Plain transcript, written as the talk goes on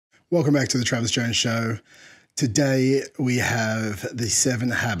Welcome back to the Travis Jones Show. Today we have the 7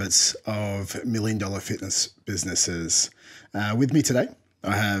 habits of $1 million fitness businesses. With me today,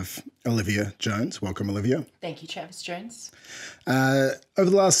 I have Olivia Jones. Welcome, Olivia. Thank you, Travis Jones. Over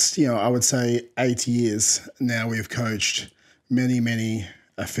the last, I would say 8 years now, we've coached many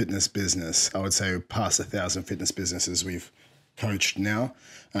a fitness business. I would say past 1,000 fitness businesses we've coached now.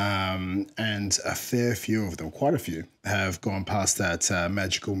 And a fair few of them, quite a few, have gone past that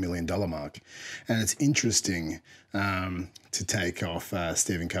magical $1 million mark. And it's interesting to take off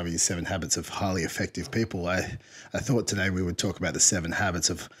Stephen Covey's 7 Habits of Highly Effective People. I thought today we would talk about the 7 habits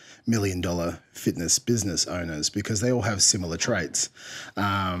of $1 million fitness business owners because they all have similar traits.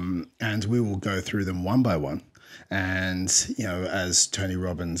 And we will go through them one by one. And, as Tony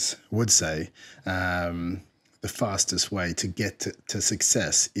Robbins would say, the fastest way to get to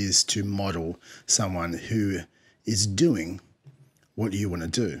success is to model someone who is doing what you want to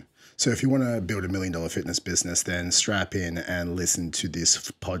do. So if you want to build $1 million fitness business, then strap in and listen to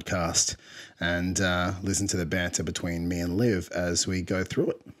this podcast and listen to the banter between me and Liv as we go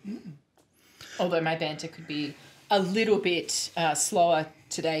through it. Although my banter could be a little bit slower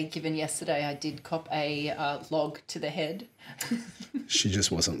today, given yesterday I did cop a log to the head. She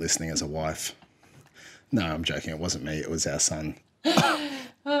just wasn't listening as a wife. No, I'm joking. It wasn't me. It was our son.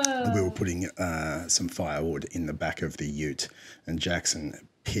 We were putting some firewood in the back of the ute, and Jackson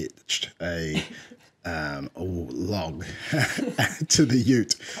pitched a log to the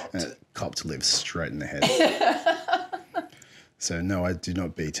ute. Copped Liv straight in the head. So, no, I do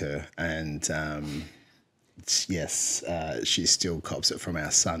not beat her. And, yes, she still cops it from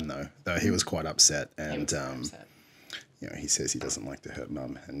our son, though he was quite upset. And, he says he doesn't like to hurt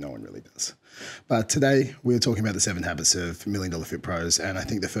mum, and no one really does. But today we're talking about the 7 habits of $1 million fit pros, and I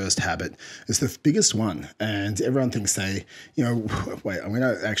think the first habit is the biggest one. And everyone thinks wait, I'm going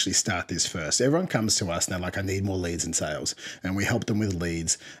to actually start this first. Everyone comes to us and they're like, I need more leads and sales. And we help them with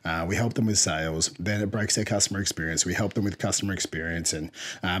leads. We help them with sales. Then it breaks their customer experience. We help them with customer experience and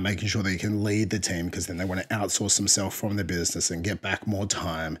making sure they can lead the team because then they want to outsource themselves from the business and get back more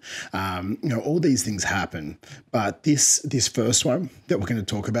time. All these things happen. But this first one that we're going to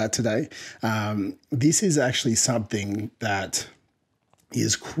talk about today, this is actually something that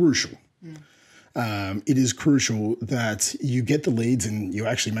is crucial. It is crucial that you get the leads and you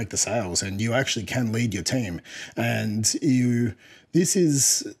actually make the sales and you actually can lead your team. And this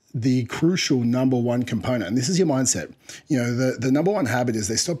is the crucial number one component. And this is your mindset. The number one habit is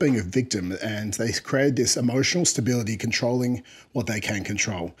they stop being a victim and they create this emotional stability controlling what they can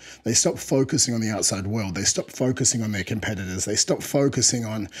control. They stop focusing on the outside world. They stop focusing on their competitors. They stop focusing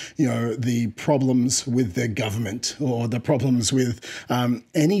on, the problems with their government or the problems with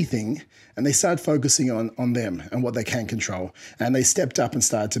anything. And they started focusing on them and what they can control. And they stepped up and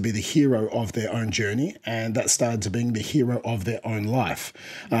started to be the hero of their own journey. And that started to being the hero of their own life.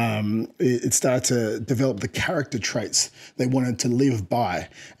 It started to develop the character traits they wanted to live by.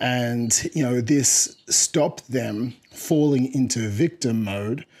 And, this stopped them falling into victim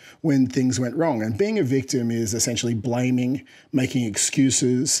mode when things went wrong. And being a victim is essentially blaming, making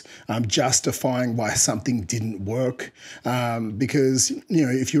excuses, justifying why something didn't work. Because,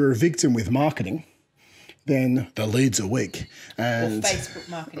 if you're a victim with marketing, then the leads are weak. And or Facebook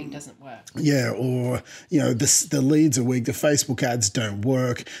marketing doesn't work. Yeah, or, the leads are weak, the Facebook ads don't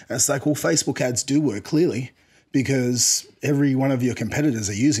work. And it's like, well, Facebook ads do work clearly because every one of your competitors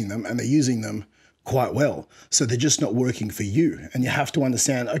are using them and they're using them quite well. So they're just not working for you. And you have to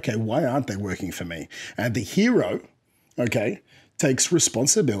understand, okay, why aren't they working for me? And the hero, takes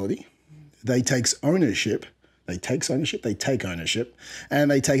responsibility. They take ownership, and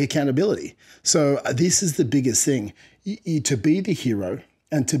they take accountability. So this is the biggest thing. To be the hero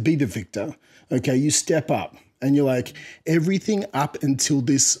and to be the victor, you step up and you're like, everything up until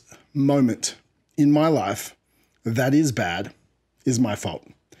this moment in my life that is bad is my fault.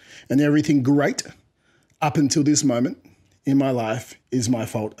 And everything great up until this moment in my life is my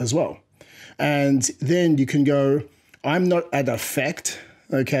fault as well. And then you can go, I'm not at effect.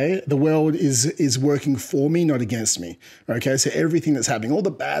 The world is working for me, not against me. So everything that's happening, all the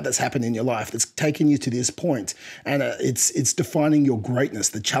bad that's happened in your life that's taken you to this point, and it's defining your greatness.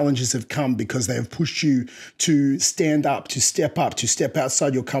 The challenges have come because they have pushed you to stand up, to step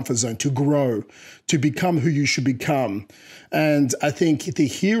outside your comfort zone, to grow, to become who you should become. And I think the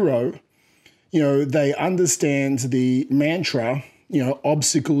hero, they understand the mantra,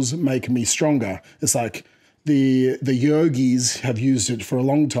 obstacles make me stronger. It's like, the yogis have used it for a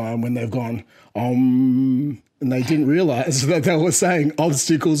long time when they've gone, and they didn't realize that they were saying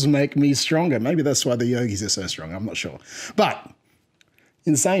obstacles make me stronger. Maybe that's why the yogis are so strong. I'm not sure. But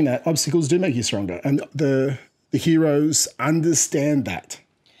in saying that, obstacles do make you stronger, and the heroes understand that.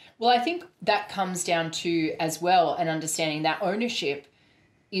 Well, I think that comes down to, as well, an understanding that ownership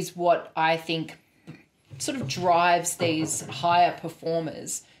is what I think sort of drives these higher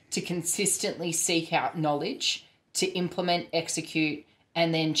performers to consistently seek out knowledge, to implement, execute,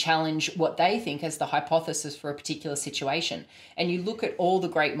 and then challenge what they think as the hypothesis for a particular situation. And you look at all the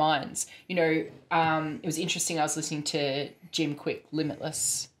great minds. You know, it was interesting. I was listening to Jim Quick,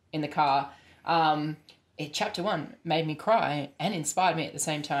 Limitless, in the car. Chapter 1 made me cry and inspired me at the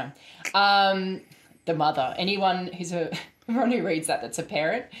same time. The Mother. Anyone who reads that's a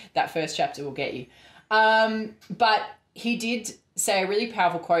parent, that first chapter will get you. But he did say a really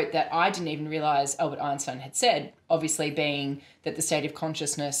powerful quote that I didn't even realize Albert Einstein had said, obviously being that the state of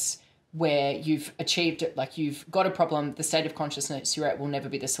consciousness where you've achieved it, like you've got a problem, the state of consciousness you're at will never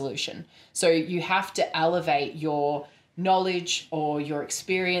be the solution. So you have to elevate your knowledge or your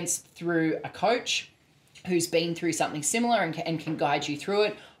experience through a coach who's been through something similar and can guide you through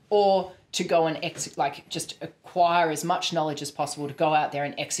it, or to go and just acquire as much knowledge as possible to go out there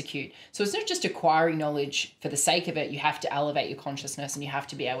and execute. So it's not just acquiring knowledge for the sake of it. You have to elevate your consciousness, and you have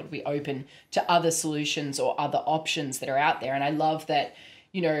to be able to be open to other solutions or other options that are out there. And I love that,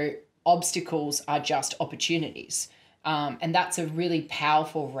 you know, obstacles are just opportunities. And that's a really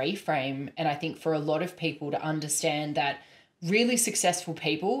powerful reframe. And I think for a lot of people to understand that really successful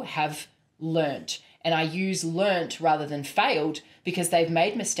people have learnt. And I use learnt rather than failed because they've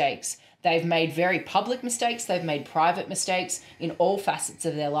made mistakes. They've made very public mistakes. They've made private mistakes in all facets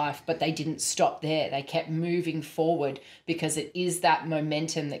of their life, but they didn't stop there. They kept moving forward because it is that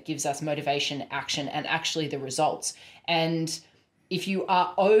momentum that gives us motivation, action, and actually the results. And if you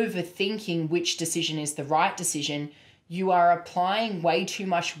are overthinking which decision is the right decision, you are applying way too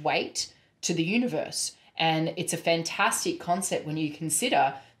much weight to the universe. And it's a fantastic concept when you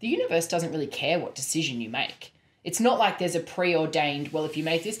consider the universe doesn't really care what decision you make. It's not like there's a preordained, well, if you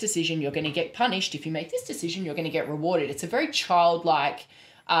make this decision, you're going to get punished. If you make this decision, you're going to get rewarded. It's a very childlike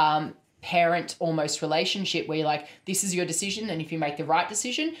parent almost relationship where you're like, this is your decision, and if you make the right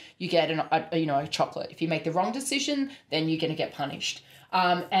decision, you get a chocolate. If you make the wrong decision, then you're going to get punished.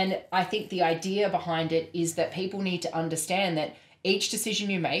 And I think the idea behind it is that people need to understand that each decision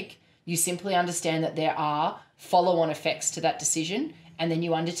you make, you simply understand that there are follow-on effects to that decision, and then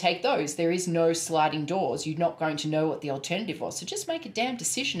you undertake those. There is no sliding doors. You're not going to know what the alternative was. So just make a damn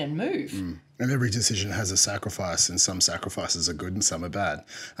decision and move. And every decision has a sacrifice, and some sacrifices are good and some are bad.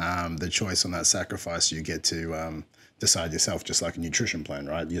 The choice on that sacrifice, you get to decide yourself, just like a nutrition plan,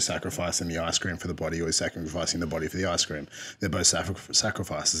 right? You're sacrificing the ice cream for the body, or you're sacrificing the body for the ice cream. They're both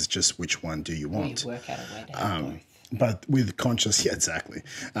sacrifices. It's just which one do you want? We work out a way to have both. But with conscious, yeah, exactly.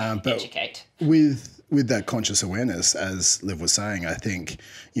 But educate. With that conscious awareness, as Liv was saying, I think,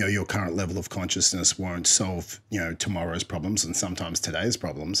 you know, your current level of consciousness won't solve, you know, tomorrow's problems and sometimes today's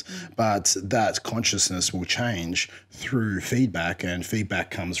problems, but that consciousness will change through feedback, and feedback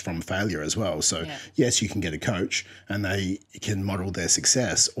comes from failure as well. So yes, you can get a coach and they can model their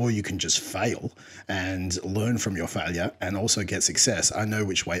success, or you can just fail and learn from your failure and also get success. I know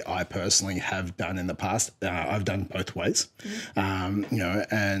which way I personally have done in the past. I've done both ways, you know,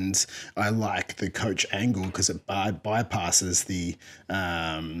 and I like the coach angle because it bypasses the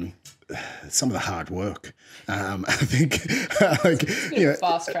some of the hard work. I think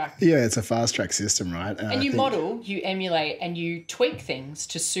fast track. Yeah, it's a fast track system, right? And you model, you emulate, and you tweak things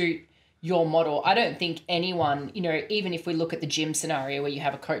to suit your model. I don't think anyone, you know, even if we look at the gym scenario where you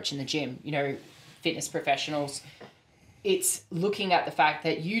have a coach in the gym, you know, fitness professionals, it's looking at the fact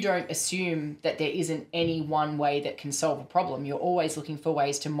that you don't assume that there isn't any one way that can solve a problem. You're always looking for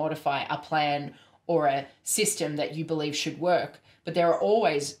ways to modify a plan or a system that you believe should work. But there are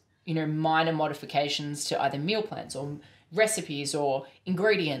always, you know, minor modifications to either meal plans or recipes or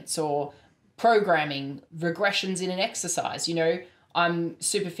ingredients or programming, regressions in an exercise. You know, I'm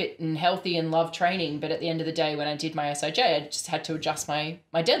super fit and healthy and love training, but at the end of the day, when I did my SIJ, I just had to adjust my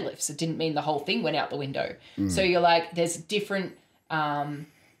deadlifts. It didn't mean the whole thing went out the window. So you're like, there's different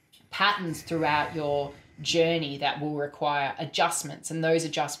patterns throughout your journey that will require adjustments, and those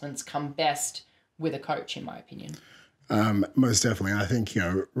adjustments come best with a coach, in my opinion. Most definitely. I think, you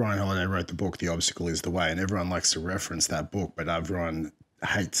know, Ryan Holiday wrote the book, The Obstacle is the Way, and everyone likes to reference that book, but I've run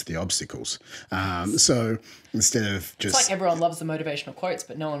hates the obstacles. So instead of just... It's like everyone loves the motivational quotes,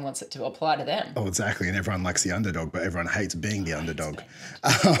 but no one wants it to apply to them. Oh, exactly. And everyone likes the underdog, but everyone hates being the underdog.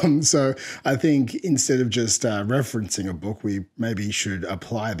 So I think instead of just referencing a book, we maybe should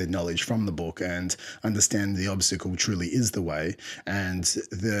apply the knowledge from the book and understand the obstacle truly is the way. And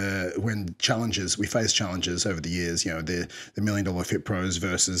when we face challenges over the years, you know, the $1 million fit pros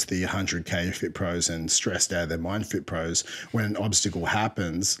versus the 100K fit pros and stressed out of their mind fit pros, when an obstacle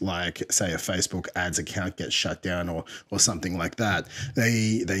happens, like say a Facebook ads account gets shut down or something like that,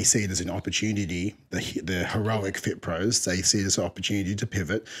 they see it as an opportunity. The heroic fit pros, they see it as an opportunity to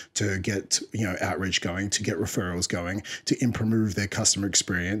pivot, to get, you know, outreach going, to get referrals going, to improve their customer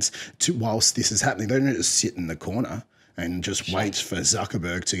experience. Whilst this is happening, they don't just sit in the corner and just wait for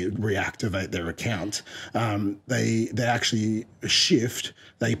Zuckerberg to reactivate their account. They actually shift,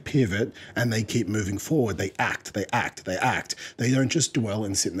 they pivot, and they keep moving forward. They act. They don't just dwell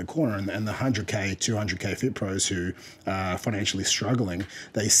and sit in the corner. And the 100K, 200K fit pros who are financially struggling,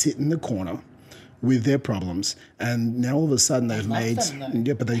 they sit in the corner with their problems, and now all of a sudden they've made them,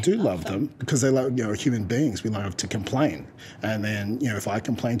 yeah, but they do love them because they love, you know, human beings. We love to complain, and then, you know, if I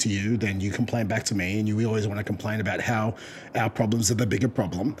complain to you, then you complain back to me, and we always want to complain about how our problems are the bigger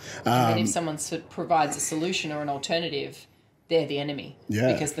problem. And then if someone provides a solution or an alternative, they're the enemy.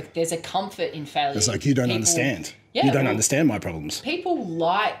 Yeah, because there's a comfort in failure. It's like, you don't understand. Yeah, you don't understand my problems. People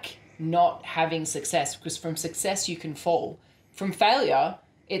like not having success because from success you can fall. From failure,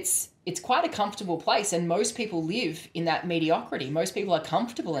 it's quite a comfortable place, and most people live in that mediocrity. Most people are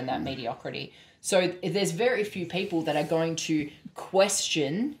comfortable in that mediocrity. So there's very few people that are going to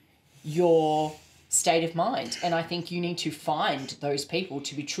question your state of mind. And I think you need to find those people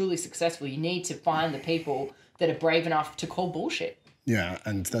to be truly successful. You need to find the people that are brave enough to call bullshit. Yeah,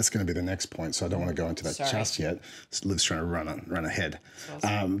 and that's going to be the next point, so I don't want to go into that just yet. Liv's trying to run ahead.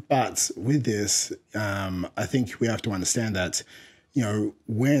 Awesome. But with this, I think we have to understand that, you know,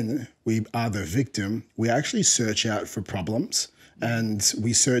 when we are the victim, we actually search out for problems, and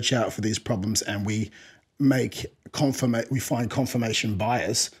we search out for these problems, and we find confirmation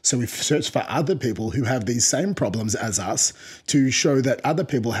bias. So we search for other people who have these same problems as us to show that other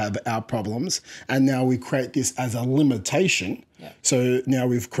people have our problems. And now we create this as a limitation. Yeah. So now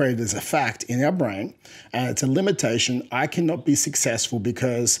we've created as a fact in our brain, and it's a limitation. I cannot be successful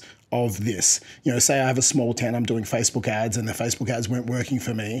because of this. You know, say I have a small town, I'm doing Facebook ads, and the Facebook ads weren't working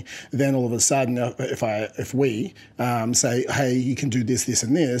for me. Then all of a sudden, if we say, hey, you can do this, this,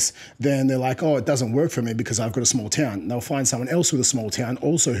 and this, then they're like, oh, it doesn't work for me because I've got a small town. And they'll find someone else with a small town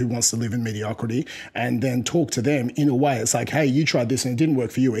also who wants to live in mediocrity, and then talk to them in a way. It's like, hey, you tried this and it didn't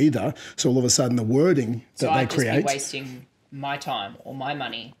work for you either. So all of a sudden, the wording that they create. So I'd just be wasting my time or my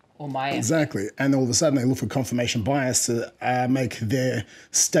money. Exactly. And all of a sudden they look for confirmation bias to make their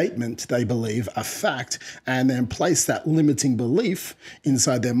statement they believe a fact, and then place that limiting belief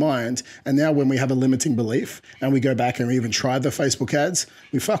inside their mind. And now when we have a limiting belief and we go back and we even try the Facebook ads,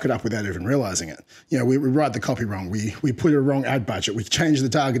 we fuck it up without even realizing it. You know, we write the copy wrong. We put a wrong ad budget. We change the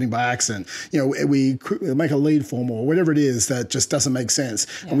targeting by accident. You know, we make a lead form or whatever it is that just doesn't make sense.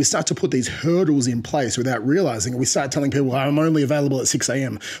 Yeah. And we start to put these hurdles in place without realizing it. We start telling people, I'm only available at 6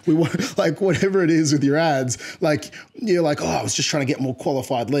 a.m. We want, like, whatever it is with your ads, like, you're like, oh, I was just trying to get more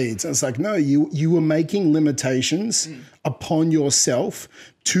qualified leads. And it's like, no, you were making limitations upon yourself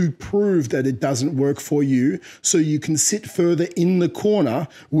to prove that it doesn't work for you, so you can sit further in the corner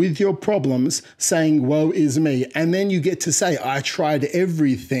with your problems saying, woe is me. And then you get to say, I tried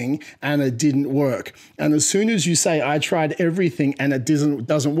everything and it didn't work. And as soon as you say, I tried everything and it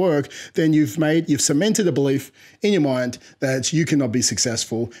doesn't work, then you've cemented a belief in your mind that you cannot be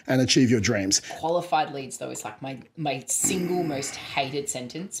successful and achieve your dreams. Qualified leads, though, is like my single most hated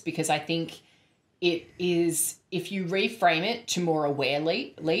sentence, because I think it is, if you reframe it to more aware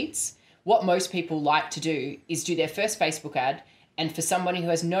leads, what most people like to do is do their first Facebook ad, and for somebody who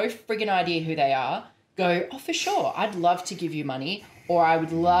has no friggin' idea who they are, go, oh, for sure, I'd love to give you money, or I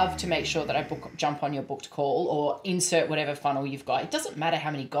would love to make sure that I jump on your booked call, or insert whatever funnel you've got. It doesn't matter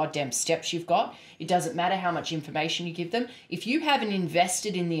how many goddamn steps you've got. It doesn't matter how much information you give them. If you haven't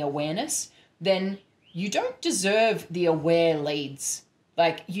invested in the awareness, then you don't deserve the aware leads.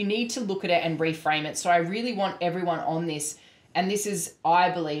 Like, you need to look at it and reframe it. So I really want everyone on this, and this is, I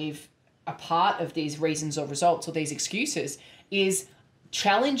believe, a part of these reasons or results or these excuses, is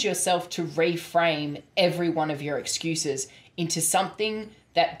challenge yourself to reframe every one of your excuses into something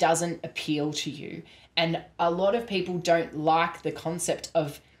that doesn't appeal to you. And a lot of people don't like the concept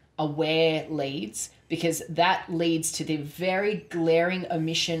of aware leads, because that leads to the very glaring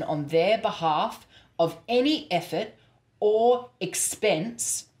omission on their behalf of any effort or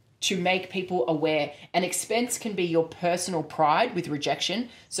expense to make people aware. And expense can be your personal pride with rejection.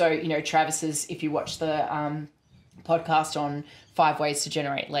 So, you know, Travis's, if you watch the podcast on 5 ways to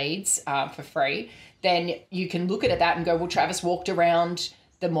generate leads for free, then you can look at that and go, well, Travis walked around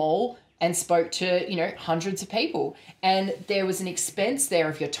the mall and spoke to, you know, hundreds of people. And there was an expense there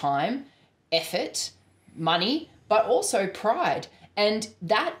of your time, effort, money, but also pride. And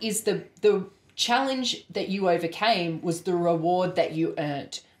that is the challenge that you overcame was the reward that you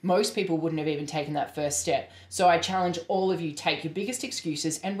earned. Most people wouldn't have even taken that first step. So I challenge all of you, take your biggest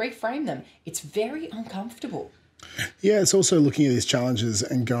excuses and reframe them. It's very uncomfortable. Yeah, it's also looking at these challenges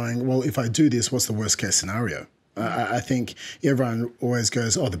and going, well, if I do this, what's the worst case scenario? I think everyone always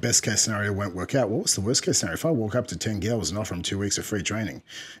goes, oh, the best case scenario won't work out. Well, what's the worst case scenario? If I walk up to 10 girls and offer them 2 weeks of free training,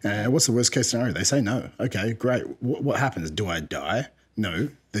 what's the worst case scenario? They say no. Okay, great. What happens? Do I die? No.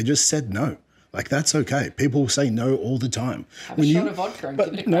 They just said no. Like, that's okay. People say no all the time. Have a shot of vodka and give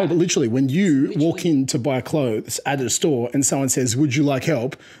it a crack. No, but literally, when you walk in to buy clothes at a store and someone says, would you like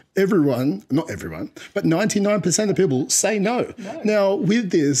help? Everyone, not everyone, but 99% of people say no. Now, with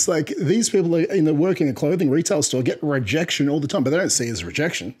this, like, these people are work in a clothing retail store get rejection all the time, but they don't see it as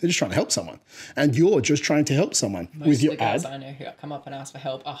rejection. They're just trying to help someone. And you're just trying to help someone with your ad. Most of the guys I know who come up and ask for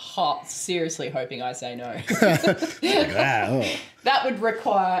help are seriously hoping I say no. That would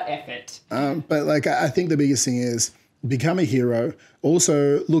require effort. But like, I think the biggest thing is become a hero.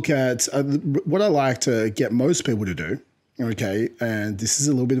 Also look at what I like to get most people to do. Okay, and this is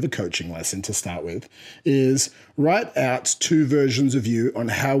a little bit of a coaching lesson to start with, is write out 2 versions of you on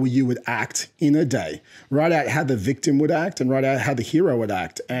how you would act in a day. Write out how the victim would act and write out how the hero would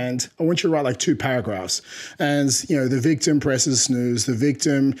act. And I want you to write like 2 paragraphs. And, you know, the victim presses snooze, the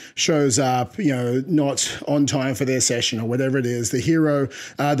victim shows up, you know, not on time for their session or whatever it is. The hero,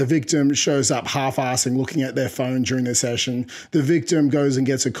 the victim shows up half-assing, looking at their phone during their session. The victim goes and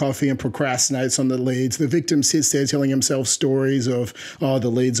gets a coffee and procrastinates on the leads. The victim sits there telling himself stories of, oh, the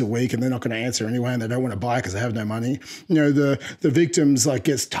leads are weak and they're not going to answer anyway and they don't want to buy because they have no money. You know, the victims like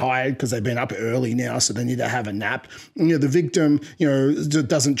gets tired because they've been up early now, so they need to have a nap. You know, the victim, you know,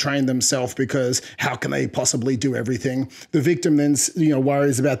 doesn't train themselves because how can they possibly do everything? The victim then, you know,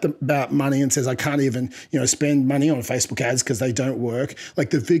 worries about money and says, I can't even, you know, spend money on Facebook ads because they don't work.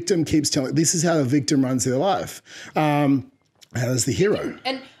 Like, the victim keeps telling, this is how the victim runs their life. How does the hero?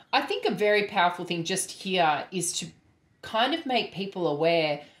 And I think a very powerful thing just here is to kind of make people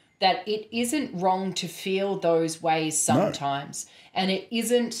aware that it isn't wrong to feel those ways sometimes. No.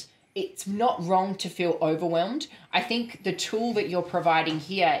 And it's not wrong to feel overwhelmed. I think the tool that you're providing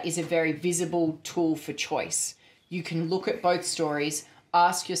here is a very visible tool for choice. You can look at both stories,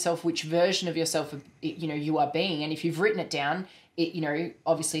 ask yourself which version of yourself, you know, you are being. And if you've written it down, you know,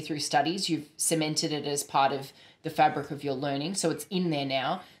 obviously through studies, you've cemented it as part of the fabric of your learning. So it's in there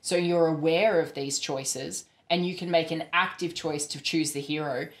now. So you're aware of these choices and you can make an active choice to choose the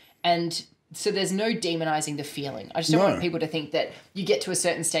hero. And so there's no demonizing the feeling. I just don't want people to think that you get to a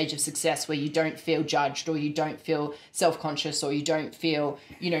certain stage of success where you don't feel judged or you don't feel self-conscious or you don't feel,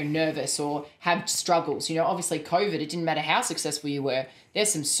 you know, nervous or have struggles. You know, obviously COVID, it didn't matter how successful you were.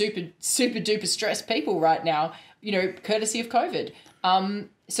 There's some super, super duper stressed people right now, you know, courtesy of COVID.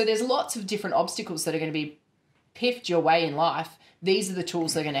 So there's lots of different obstacles that are going to be piffed your way in life. These are the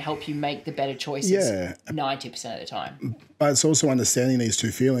tools that are going to help you make the better choices 90% of the time. But it's also understanding these 2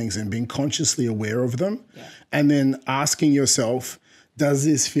 feelings and being consciously aware of them and then asking yourself, does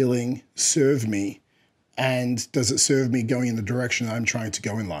this feeling serve me? And does it serve me going in the direction I'm trying to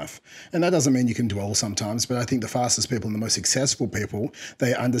go in life? And that doesn't mean you can dwell sometimes, but I think the fastest people and the most successful people,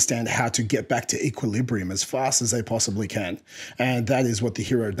 they understand how to get back to equilibrium as fast as they possibly can. And that is what the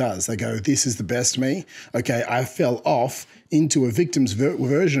hero does. They go, this is the best me. Okay, I fell off into a victim's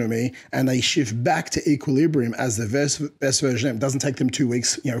version of me, and they shift back to equilibrium as the best version of them. It doesn't take them 2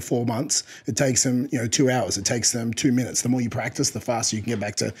 weeks, 4 months. It takes them, 2 hours. It takes them 2 minutes. The more you practice, the faster you can get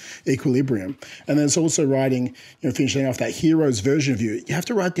back to equilibrium. And then it's also writing, finishing off that hero's version of you. You have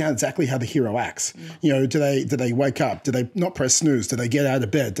to write down exactly how the hero acts. Do they wake up? Do they not press snooze? Do they get out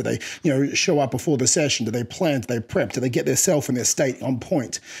of bed? Do they, show up before the session? Do they plan? Do they prep? Do they get their self and their state on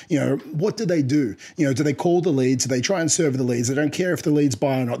point? What do they do? Do they call the leads? Do they try and serve the leads? They don't care if the leads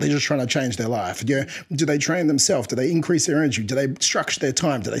buy or not. They're just trying to change their life. Do they train themselves? Do they increase their energy? Do they structure their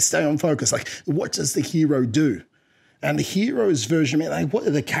time? Do they stay on focus? Like, what does the hero do? And the hero's version, what are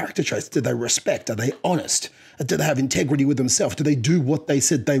the character traits? Do they respect? Are they honest? Do they have integrity with themselves? Do they do what they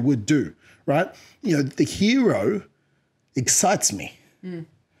said they would do? Right? The hero excites me.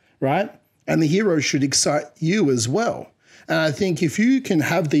 Right? And the hero should excite you as well. And I think if you can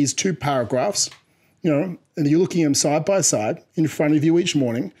have these 2 paragraphs and you're looking at them side by side in front of you each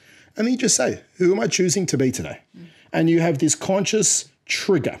morning, and then you just say, who am I choosing to be today? And you have this conscious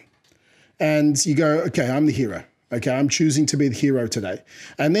trigger. And you go, okay, I'm the hero. Okay, I'm choosing to be the hero today.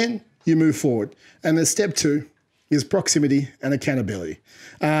 And then you move forward. And then step 2 is proximity and accountability.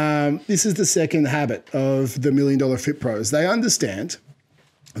 This is the second habit of the $1 Million Fit Pros. They understand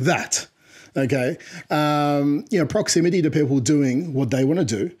that, okay, proximity to people doing what they want to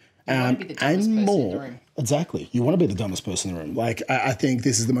do. And more. Exactly. You want to be the dumbest person in the room. Like, I think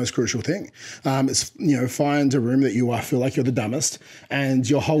this is the most crucial thing. It's, find a room that you feel like you're the dumbest, and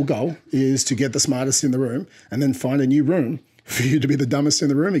your whole goal is to get the smartest in the room, and then find a new room for you to be the dumbest in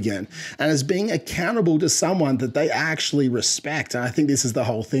the room again. And as being accountable to someone that they actually respect. And I think this is the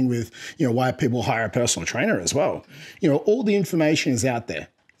whole thing with, why people hire a personal trainer as well. All the information is out there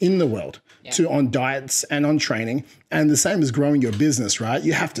in the world on diets and on training. And the same as growing your business, right?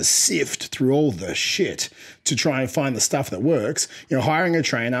 You have to sift through all the shit to try and find the stuff that works. Hiring a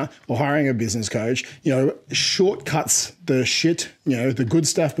trainer or hiring a business coach, shortcuts the shit, the good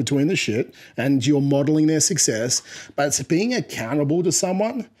stuff between the shit, and you're modeling their success. But it's being accountable to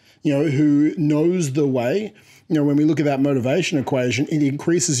someone, who knows the way. When we look at that motivation equation, it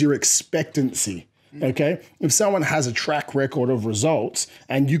increases your expectancy. Okay. If someone has a track record of results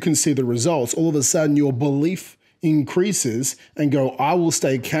and you can see the results, all of a sudden your belief increases and go, I will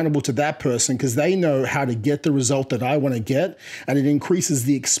stay accountable to that person because they know how to get the result that I want to get. And it increases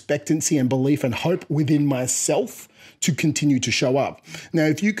the expectancy and belief and hope within myself to continue to show up. Now,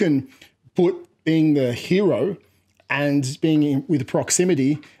 if you can put being the hero and being with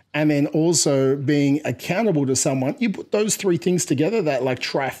proximity and then also being accountable to someone, you put those 3 things together, that like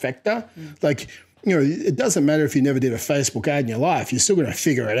trifecta, it doesn't matter if you never did a Facebook ad in your life, you're still going to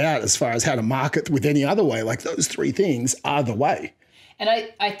figure it out as far as how to market with any other way. Like those 3 things are the way. And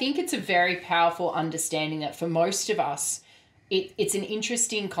I think it's a very powerful understanding that for most of us, it's an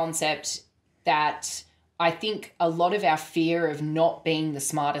interesting concept that I think a lot of our fear of not being the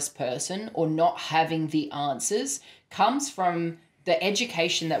smartest person or not having the answers comes from the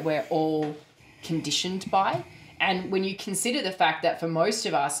education that we're all conditioned by. And when you consider the fact that for most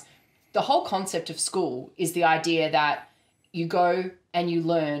of us, the whole concept of school is the idea that you go and you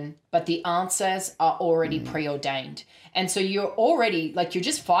learn, but the answers are already preordained. And so you're already, you're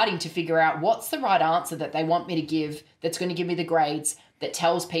just fighting to figure out what's the right answer that they want me to give, that's going to give me the grades, that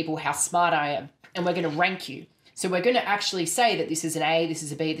tells people how smart I am. And we're going to rank you. So we're going to actually say that this is an A, this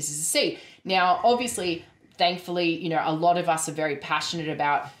is a B, this is a C. Now, obviously, thankfully, a lot of us are very passionate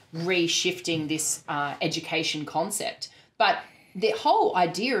about reshifting this education concept. But the whole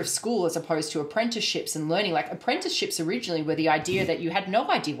idea of school as opposed to apprenticeships and learning, apprenticeships originally were the idea that you had no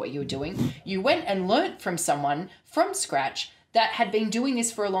idea what you were doing. You went and learnt from someone from scratch that had been doing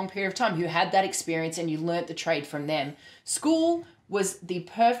this for a long period of time, who had that experience, and you learnt the trade from them. School was the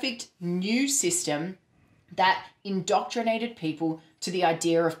perfect new system that indoctrinated people to the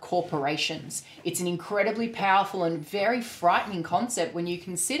idea of corporations. It's an incredibly powerful and very frightening concept when you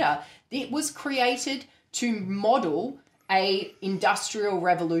consider it was created to model a industrial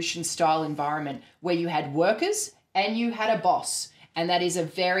revolution style environment where you had workers and you had a boss. And that is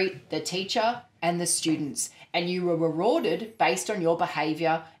the teacher and the students. And you were rewarded based on your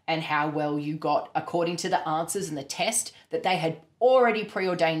behavior and how well you got according to the answers and the test that they had already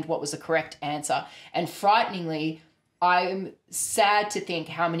preordained what was the correct answer. And frighteningly, I'm sad to think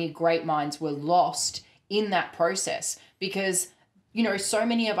how many great minds were lost in that process because, so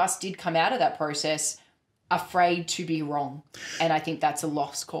many of us did come out of that process afraid to be wrong. And I think that's a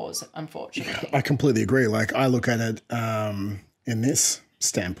lost cause, unfortunately. I completely agree. I look at it in this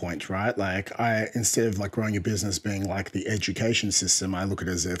standpoint, right? Instead of growing your business being the education system, I look at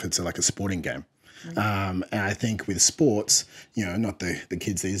it as if it's a sporting game. And I think with sports, not the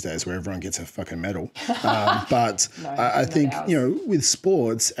kids these days where everyone gets a fucking medal, but I think, with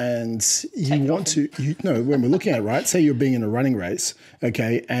sports and you want to, when we're looking at it, right? Say you're being in a running race,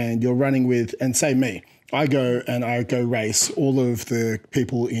 okay, and you're running with, and say me, I go race all of the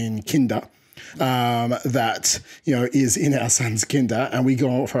people in kinder that, is in our son's kinder, and we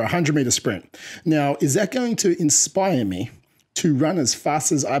go for a 100-meter sprint. Now, is that going to inspire me to run as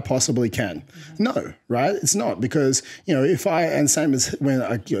fast as I possibly can? No, right? It's not, because, and same as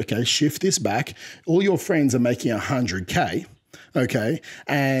when shift this back, all your friends are making 100K. Okay.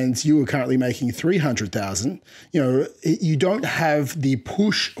 And you are currently making 300,000, you don't have the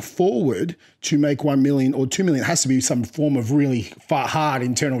push forward to make 1 million or 2 million. It has to be some form of really hard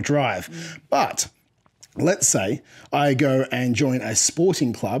internal drive. But let's say I go and join a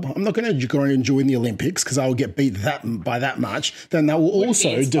sporting club. I'm not going to go and join the Olympics because I will get beat by that much. Then that will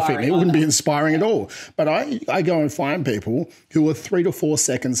also defeat me. It wouldn't be inspiring at all. But I go and find people who are 3 to 4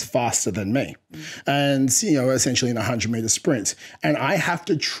 seconds faster than me. And, essentially in a 100-meter sprint. And I have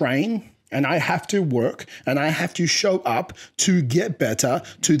to train and I have to work and I have to show up to get better,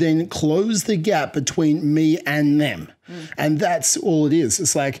 to then close the gap between me and them. And that's all it is.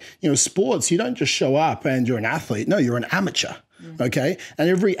 It's like, sports, you don't just show up and you're an athlete. No, you're an amateur, okay? And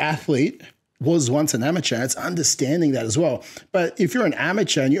every athlete was once an amateur. It's understanding that as well. But if you're an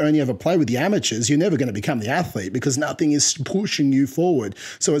amateur and you only ever play with the amateurs, you're never going to become the athlete because nothing is pushing you forward.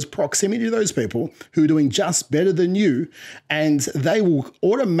 So it's proximity to those people who are doing just better than you, and they will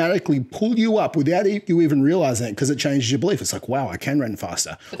automatically pull you up without you even realizing it because it changes your belief. It's like, wow, I can run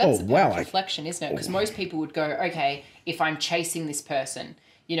faster. But that's reflection, isn't it? Because most people would go, okay, if I'm chasing this person,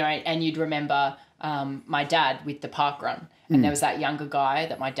 and you'd remember my dad with the park run. And there was that younger guy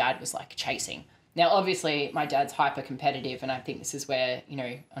that my dad was like chasing. Now, obviously, my dad's hyper competitive. And I think this is where,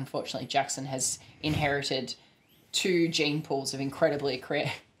 unfortunately, Jackson has inherited 2 gene pools of incredibly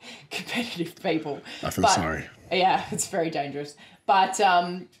competitive people. I feel sorry. Yeah, it's very dangerous. But,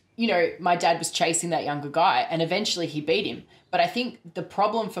 my dad was chasing that younger guy and eventually he beat him. But I think the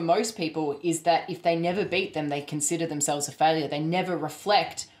problem for most people is that if they never beat them, they consider themselves a failure. They never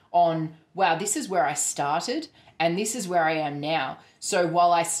reflect on, wow, this is where I started and this is where I am now. So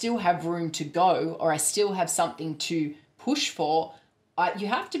while I still have room to go or I still have something to push for, you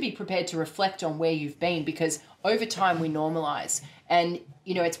have to be prepared to reflect on where you've been because over time we normalize. And,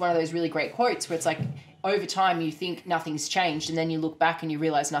 it's one of those really great quotes where it's like, over time you think nothing's changed and then you look back and you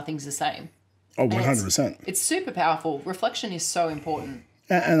realize nothing's the same. Oh, 100%. It's super powerful. Reflection is so important.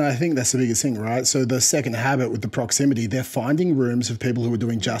 And I think that's the biggest thing, right? So the second habit with the proximity, they're finding rooms of people who are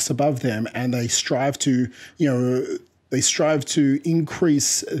doing just above them and they strive to,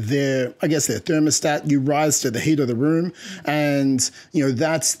 increase their thermostat. You rise to the heat of the room and,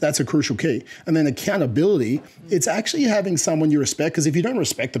 that's a crucial key. And then accountability, it's actually having someone you respect because if you don't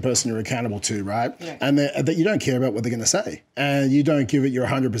respect the person you're accountable to, right? Yeah. And that you don't care about what they're going to say and you don't give it your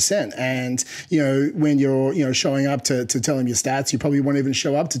 100%. And, when you're, showing up to telling your stats, you probably won't even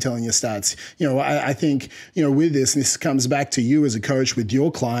show up to telling your stats. I think, with this comes back to you as a coach with your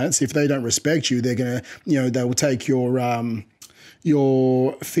clients. If they don't respect you, they're going to, they will take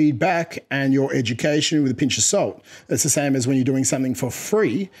your feedback and your education with a pinch of salt. It's the same as when you're doing something for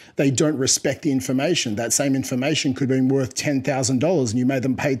free, they don't respect the information. That same information could be worth $10,000 and you made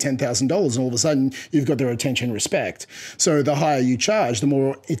them pay $10,000 and all of a sudden you've got their attention and respect. So the higher you charge, the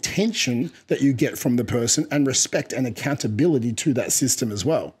more attention that you get from the person and respect and accountability to that system as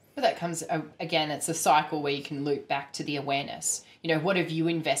well. But that comes, again, it's a cycle where you can loop back to the awareness. What have you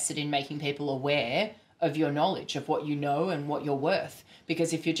invested in making people aware of your knowledge, of what you know and what you're worth?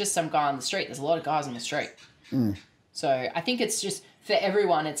 Because if you're just some guy on the street, there's a lot of guys on the street. So I think it's just, for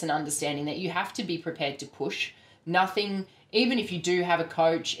everyone, it's an understanding that you have to be prepared to push. Nothing, even if you do have a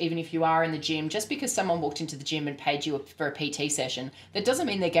coach, even if you are in the gym, just because someone walked into the gym and paid you for a PT session, that doesn't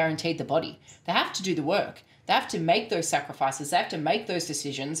mean they're guaranteed the body. They have to do the work. They have to make those sacrifices. They have to make those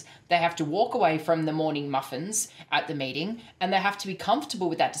decisions. They have to walk away from the morning muffins at the meeting and they have to be comfortable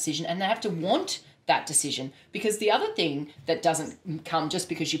with that decision and they have to want that decision. Because the other thing that doesn't come just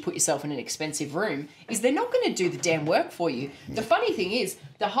because you put yourself in an expensive room is they're not going to do the damn work for you. The funny thing is,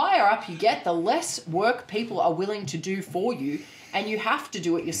 the higher up you get, the less work people are willing to do for you, and you have to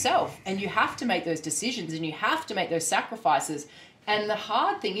do it yourself, and you have to make those decisions, and you have to make those sacrifices. And the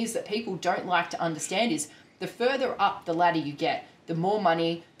hard thing is that people don't like to understand is the further up the ladder you get, the more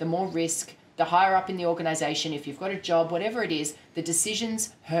money, the more risk, the higher up in the organization, if you've got a job, whatever it is, the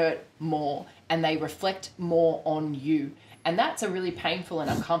decisions hurt more and they reflect more on you. And that's a really painful and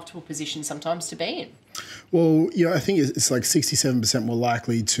uncomfortable position sometimes to be in. Well, I think it's like 67% more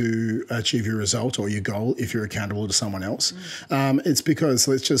likely to achieve your result or your goal if you're accountable to someone else. It's because,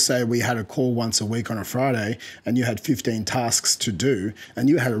 let's just say we had a call once a week on a Friday and you had 15 tasks to do and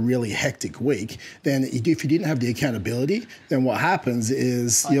you had a really hectic week, then if you didn't have the accountability, then what happens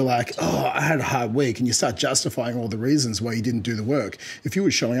is you're like, oh, I had a hard week, and you start justifying all the reasons why you didn't do the work. If you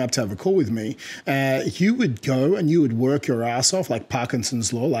were showing up to have a call with me, you would go and you would work your ass off like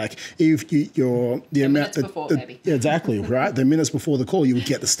Parkinson's law, like if the amount exactly, right? The minutes before the call, you would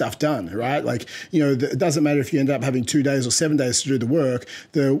get the stuff done, right? Like, it doesn't matter if you end up having 2 days or 7 days to do the work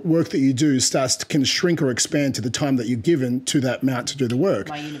that you do can shrink or expand to the time that you're given to that amount to do the work.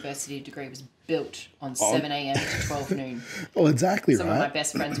 My university degree was built on 7 a.m. to 12 noon. Well, exactly, Some right? of my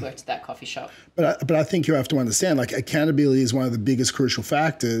best friends worked at that coffee shop. But I think you have to understand, like, accountability is one of the biggest crucial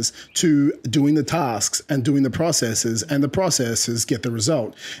factors to doing the tasks and doing the processes, and the processes get the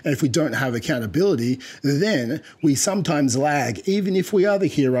result. And if we don't have accountability, then we sometimes lag. Even if we are the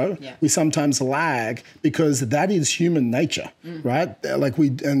hero, we sometimes lag, because that is human nature, right? Like,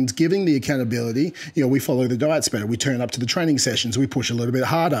 and giving the accountability, you know, we follow the diets better. We turn up to the training sessions. We push a little bit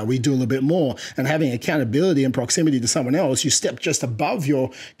harder. We do a little bit more. And having accountability and proximity to someone else, you step just above your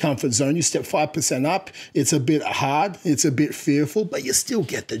comfort zone. You step 5% up. It's a bit hard. It's a bit fearful, but you still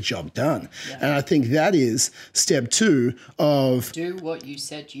get the job done. Yeah. And I think that is step 2 of... do what you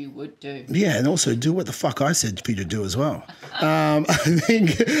said you would do. Yeah, and also do what the fuck I said for you to do as well. I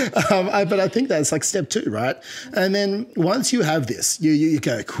think that's like step 2, right? And then once you have this, you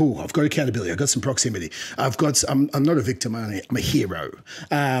go, cool, I've got accountability. I've got some proximity. I'm not a victim. I'm a hero.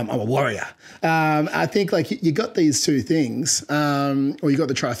 I'm a warrior. I think like you got these 2 things, or you got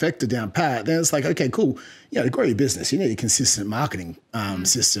the trifecta down pat, then it's like, okay, cool. You know, to grow your business, you need a consistent marketing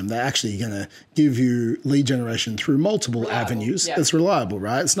system that actually going to give you lead generation through multiple avenues. Yeah. It's reliable,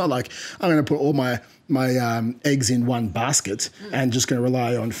 right? It's not like I'm going to put all my eggs in one basket and just going to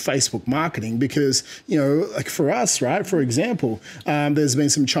rely on Facebook marketing, because, you know, like for us, right, for example, there's been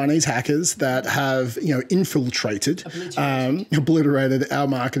some Chinese hackers that have, you know, obliterated our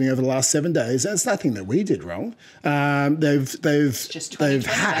marketing over the last 7 days. That's nothing that we did wrong. They've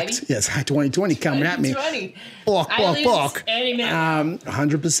hacked. Yes, 2020 coming at me. Block.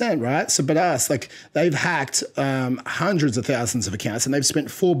 100%, right? So, but us, like, they've hacked hundreds of thousands of accounts, and they've spent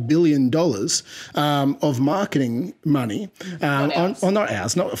 $4 billion of marketing money not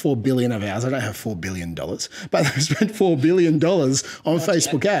ours, not $4 billion of ours. I don't have $4 billion, but they've spent $4 billion on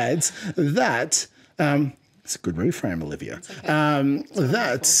Facebook ads. That it's a good reframe, Olivia. Okay.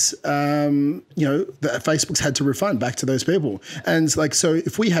 That's you know, that Facebook's had to refund back to those people, and like, so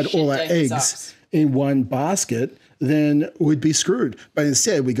if we had all our eggs in one basket, then we'd be screwed. But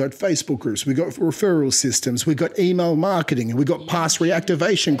instead, we got Facebook groups, we got referral systems, we got email marketing, we got past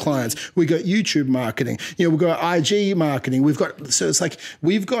reactivation clients, we got YouTube marketing, you know, we've got IG marketing, so it's like,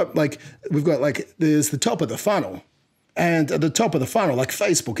 we've got there's the top of the funnel. And at the top of the funnel, like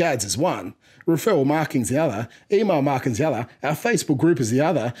Facebook ads is one, referral marketing's the other, email marketing's the other, our Facebook group is the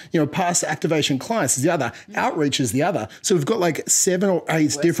other, you know, past activation clients is the other, outreach is the other. So we've got like 7 or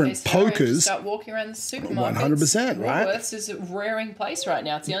 8 different pokers. Start walking around the supermarkets. 100%, right? Woolworths is a raring place right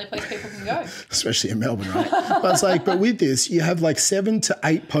now. It's the only place people can go. Especially in Melbourne, right? But it's like, but with this, you have like 7 to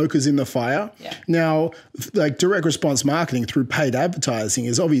 8 pokers in the fire. Yeah. Now, like direct response marketing through paid advertising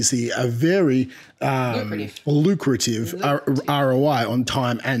is obviously a very lucrative ROI on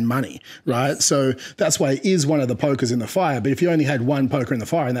time and money, right? Yes. So that's why it is one of the pokers in the fire. But if you only had one poker in the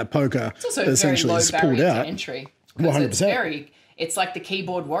fire and that poker essentially is pulled out, entry, 100%. It's like the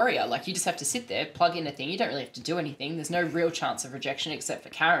keyboard warrior. Like, you just have to sit there, plug in a thing. You don't really have to do anything. There's no real chance of rejection except for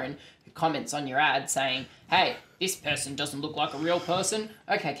Karen, who comments on your ad saying, hey, this person doesn't look like a real person.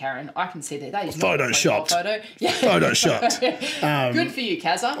 Okay, Karen, I can see that is not photoshopped. Photo. Yeah. Photoshopped. Good for you,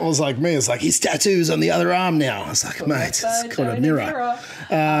 Kazza. I was like, me, it's like, his tattoo's on the other arm now. I was like, mate, it's called a mirror.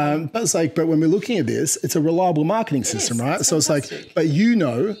 But it's like, but when we're looking at this, it's a reliable marketing system, right? It's like, but you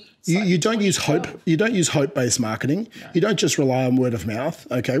know, you don't use hope. You don't use hope-based marketing. No. You don't just rely on word of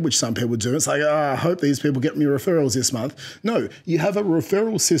mouth, okay, which some people do. It's like, I hope these people get me referrals this month. No, you have a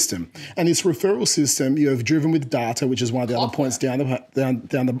referral system, and this referral system you have driven with data, which is one of the other points down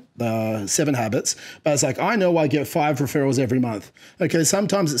the 7 habits. But it's like, I know I get 5 referrals every month. Okay,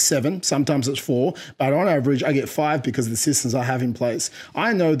 sometimes it's 7, sometimes it's 4, but on average I get 5 because of the systems I have in place.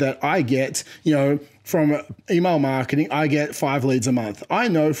 I know that I get, you know, from email marketing, I get 5 leads a month. I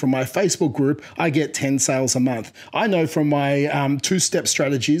know from my Facebook group, I get 10 sales a month. I know from my 2-step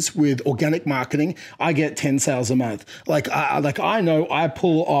strategies with organic marketing, I get 10 sales a month. I know I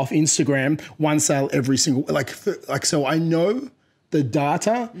pull off Instagram 1 sale every single, so I know the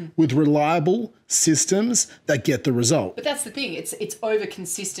data with reliable systems that get the result. But that's the thing. It's over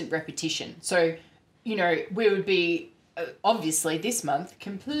consistent repetition. So, you know, we would be obviously this month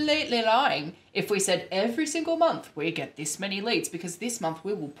completely lying if we said every single month we get this many leads, because this month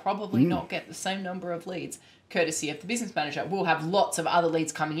we will probably not get the same number of leads courtesy of the business manager. We'll have lots of other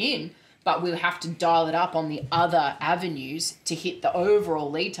leads coming in, but we'll have to dial it up on the other avenues to hit the overall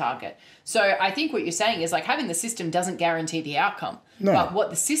lead target. So I think what you're saying is, like, having the system doesn't guarantee the outcome. No. But what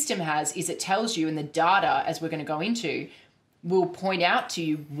the system has is it tells you, and the data, as we're going to go into, will point out to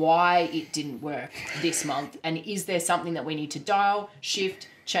you why it didn't work this month, and is there something that we need to dial, shift,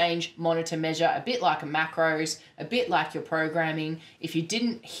 change, monitor, measure, a bit like a macros, a bit like your programming. If you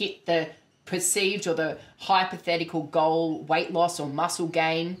didn't hit the perceived or the hypothetical goal, weight loss or muscle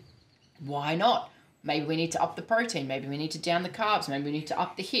gain, why not? Maybe we need to up the protein. Maybe we need to down the carbs. Maybe we need to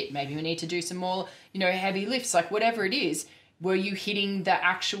up the HIIT. Maybe we need to do some more, heavy lifts, like whatever it is. Were you hitting the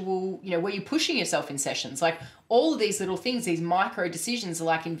actual, were you pushing yourself in sessions? Like all of these little things, these micro decisions are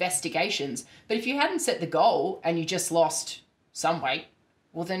like investigations. But if you hadn't set the goal and you just lost some weight,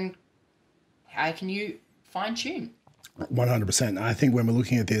 well then how can you fine tune? 100%. I think when we're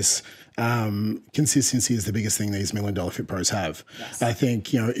looking at this, consistency is the biggest thing these $1 Million Fit Pros have. Yes. I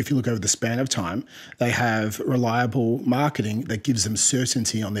think, if you look over the span of time, they have reliable marketing that gives them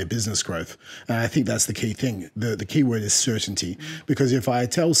certainty on their business growth. And I think that's the key thing. The key word is certainty. Because if I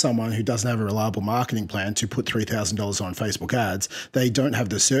tell someone who doesn't have a reliable marketing plan to put $3,000 on Facebook ads, they don't have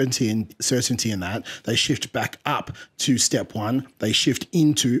the certainty in that. They shift back up to step one. They shift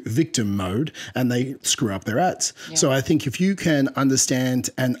into victim mode and they screw up their ads. Yeah. So I think if you can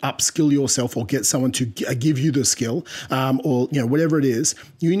understand and upskill yourself or get someone to give you the skill or whatever it is,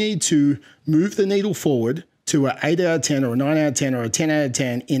 you need to move the needle forward to an 8 out of 10 or a 9 out of 10 or a 10 out of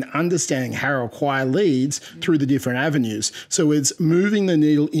 10 in understanding how to acquire leads through the different avenues. So it's moving the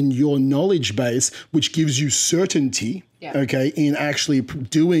needle in your knowledge base, which gives you certainty, in actually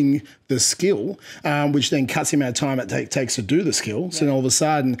doing the skill, which then cuts the amount of time it takes to do the skill. So then all of a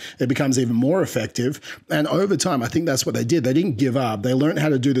sudden it becomes even more effective. And over time, I think that's what they did. They didn't give up. They learned how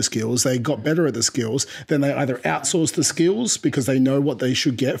to do the skills. They got better at the skills. Then they either outsourced the skills because they know what they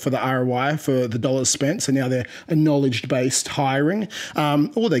should get for the ROI for the dollars spent. So now they're a knowledge-based hiring,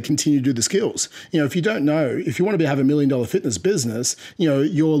 or they continue to do the skills. If you don't know, if you want to have $1 million fitness business,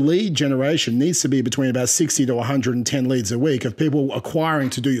 your lead generation needs to be between about 60 to 110 leads a week of people acquiring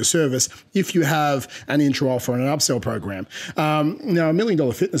to do your service if you have an intro offer and an upsell program. Now, $1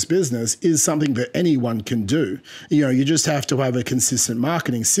 Million Fitness business is something that anyone can do. You just have to have a consistent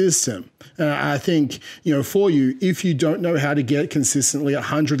marketing system. I think, for you, if you don't know how to get consistently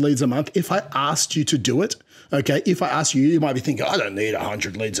 100 leads a month, if I asked you to do it, okay, if I ask you, you might be thinking, I don't need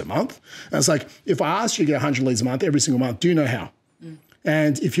 100 leads a month. And it's like, if I asked you to get 100 leads a month every single month, do you know how?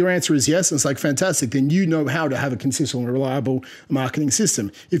 And if your answer is yes, it's like fantastic, then you know how to have a consistent and reliable marketing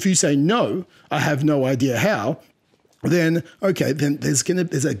system. If you say no, I have no idea how, then okay, then there's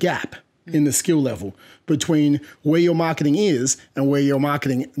a gap in the skill level between where your marketing is and where your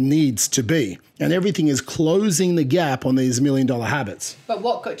marketing needs to be. And everything is closing the gap on these $1 million habits. But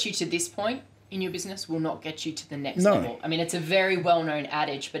what got you to this point in your business will not get you to the next level. I mean, it's a very well-known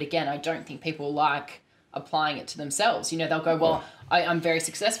adage, but again, I don't think people like applying it to themselves. They'll go, well, I'm very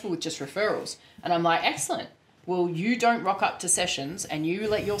successful with just referrals. And I'm like, excellent. Well, you don't rock up to sessions and you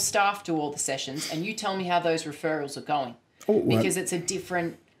let your staff do all the sessions and you tell me how those referrals are going. Because it's a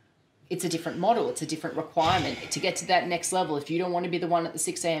different model. It's a different requirement. To get to that next level, if you don't want to be the one at the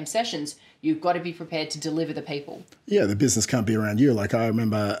 6 a.m. sessions, you've got to be prepared to deliver the people. Yeah, the business can't be around you. Like I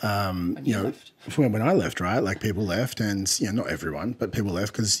remember, when I left, right? Like people left and, not everyone, but people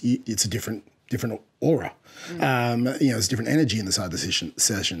left because it's a different aura. It's different energy inside the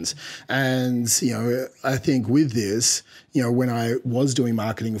sessions. And, I think with this, when I was doing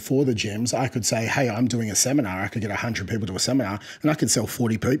marketing for the gyms, I could say, hey, I'm doing a seminar. I could get 100 people to a seminar and I could sell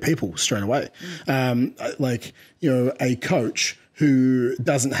 40 people straight away. A coach who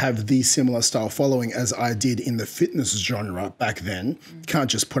doesn't have the similar style following as I did in the fitness genre back then, can't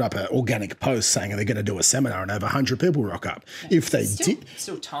just put up an organic post saying they're going to do a seminar and have 100 people rock up. Yeah, if they did,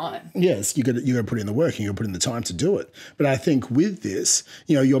 still time. Yes, you got to put in the work and you got to put in the time to do it. But I think with this,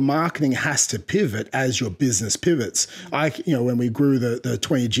 your marketing has to pivot as your business pivots. When we grew the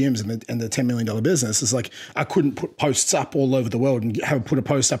 20 gyms and the $10 million business, it's like I couldn't put posts up all over the world and put a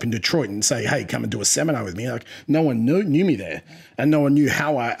post up in Detroit and say, hey, come and do a seminar with me. Like no one knew me there. And no one knew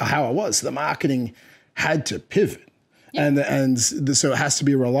how I was. The marketing had to pivot, so it has to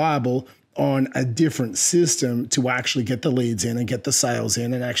be reliable on a different system to actually get the leads in and get the sales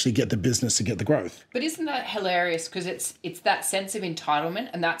in and actually get the business to get the growth. But isn't that hilarious? Because it's that sense of entitlement,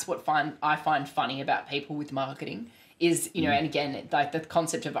 and that's what I find funny about people with marketing is and again like the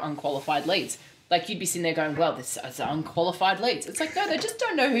concept of unqualified leads. Like you'd be sitting there going, well, this is unqualified leads. It's like, no, they just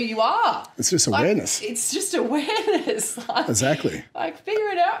don't know who you are. It's just awareness. It's just awareness. Exactly. Figure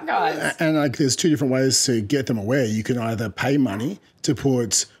it out, guys. And there's two different ways to get them aware. You can either pay money to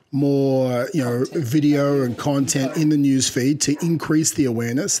put more, video and content in the news feed to increase the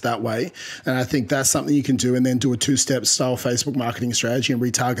awareness that way. And I think that's something you can do, and then do a 2-step style Facebook marketing strategy and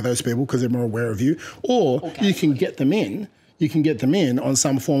retarget those people because they're more aware of you. Or you can get them in. you can get them in on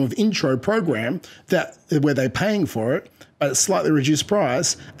some form of intro program where they're paying for it, but it's slightly reduced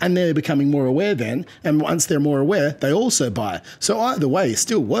price, and they're becoming more aware then. And once they're more aware, they also buy. So either way, it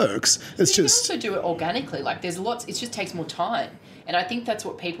still works. It's you just can also do it organically. Like there's lots. It just takes more time. And I think that's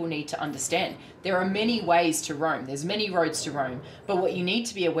what people need to understand. There are many ways to Rome. There's many roads to Rome. But what you need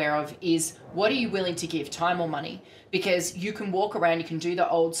to be aware of is, what are you willing to give, time or money? Because you can walk around, you can do the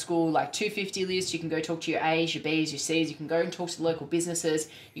old school like 250 list, you can go talk to your A's, your B's, your C's, you can go and talk to the local businesses,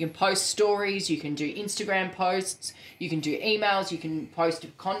 you can post stories, you can do Instagram posts, you can do emails, you can post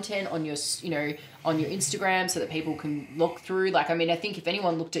content on your, on your Instagram so that people can look through. Like, I mean, I think if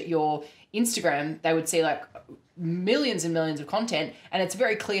anyone looked at your Instagram, they would see like millions and millions of content, and it's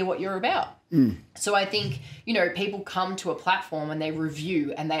very clear what you're about. So I think, people come to a platform and they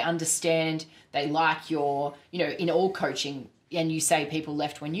review and they understand, they like your, in all coaching, and you say people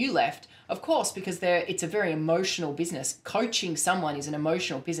left when you left, of course, because it's a very emotional business. Coaching someone is an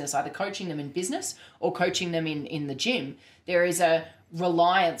emotional business, either coaching them in business or coaching them in the gym. There is a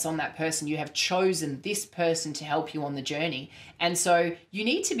reliance on that person. You have chosen this person to help you on the journey. And so you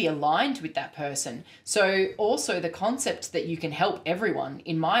need to be aligned with that person. So also the concept that you can help everyone,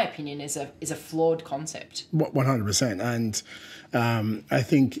 in my opinion, is a flawed concept. 100%. And I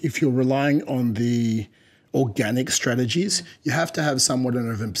think if you're relying on the organic strategies, you have to have somewhat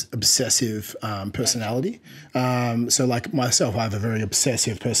of an obsessive personality. So like myself, I have a very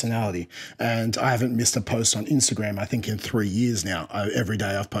obsessive personality, and I haven't missed a post on Instagram, I think in 3 years now. Every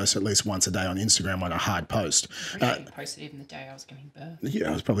day I've posted at least once a day on Instagram on a hard post. I posted even the day I was giving birth. Yeah,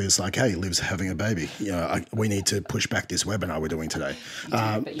 I was probably just like, hey, Liv's having a baby. We need to push back this webinar we're doing today.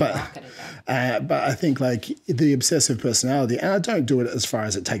 But I think like the obsessive personality, and I don't do it as far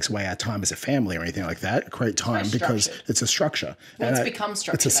as it takes away our time as a family or anything like that. Great time because it's a structure. Well, it's become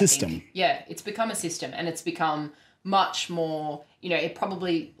structured. It's a system. Yeah, it's become a system, and it's become much more, it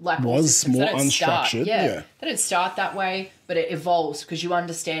probably was more unstructured. They don't start that way, but it evolves because you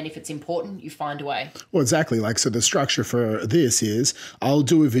understand if it's important, you find a way. Well, exactly. Like, so the structure for this is I'll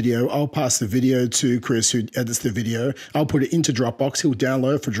do a video, I'll pass the video to Chris who edits the video, I'll put it into Dropbox, he'll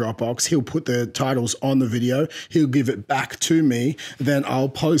download for Dropbox, he'll put the titles on the video, he'll give it back to me, then I'll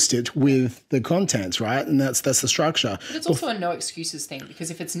post it with the contents, right? And that's the structure. But it's also a no excuses thing, because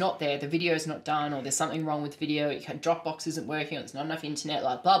if it's not there, the video is not done, or there's something wrong with video, Dropbox isn't working, or there's not enough internet,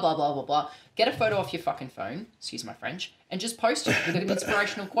 like blah, blah, blah, blah, blah. Get a photo off your fucking phone, excuse my French, and just post it with an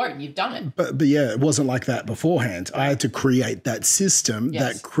inspirational quote, and you've done it. But yeah, it wasn't like that beforehand. I had to create that system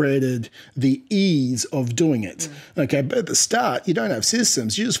that created the ease of doing it. Okay, but at the start, you don't have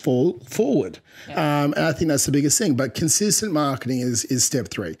systems. You just fall forward. And I think that's the biggest thing. But consistent marketing is step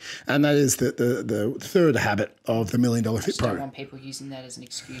 3. And that is the third habit of the $1 Million Fit Pro. I don't want people using that as an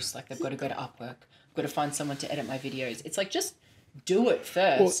excuse, like they've got to go to Upwork, I've got to find someone to edit my videos. It's like, just do it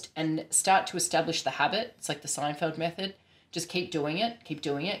first and start to establish the habit. It's like the Seinfeld method. Just keep doing it, keep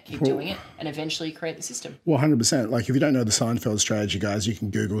doing it, keep doing it, and eventually you create the system. Well, 100%. Like, if you don't know the Seinfeld strategy, guys, you can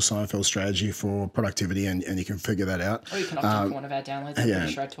Google Seinfeld strategy for productivity and you can figure that out. Or you can opt in for one of our downloads. I'm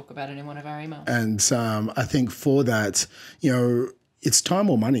pretty sure I talk about it in one of our emails. And I think for that, it's time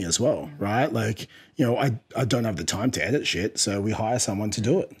or money as well, right? Like, I don't have the time to edit shit, so we hire someone to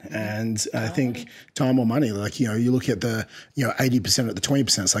do it. And I think time or money, like, you look at the, 80% of the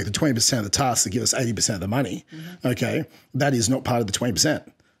 20%, it's like the 20% of the tasks that give us 80% of the money. Okay. That is not part of the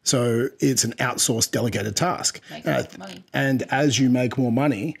 20%. So it's an outsourced delegated task. And as you make more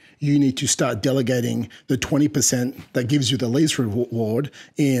money, you need to start delegating the 20% that gives you the least reward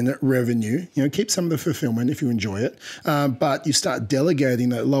in revenue. Keep some of the fulfillment if you enjoy it. But you start delegating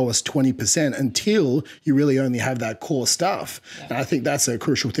the lowest 20% until you really only have that core stuff. And I think that's a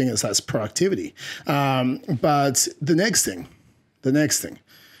crucial thing, that's productivity. But the next thing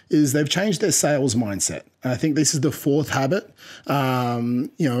is they've changed their sales mindset. I think this is the 4th habit,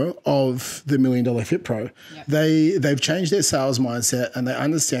 of the $1 Million Fit Pro. Yep. They've changed their sales mindset, and they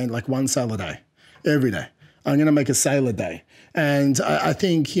understand, like, one sale a day, every day. I'm going to make a sale a day. And I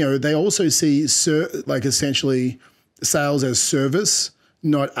think, they also see essentially sales as service,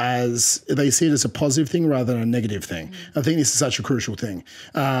 not as, they see it as a positive thing rather than a negative thing. I think this is such a crucial thing.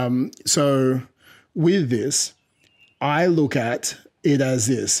 So with this, I look at it as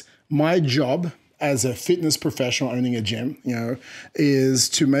this. My job as a fitness professional owning a gym, is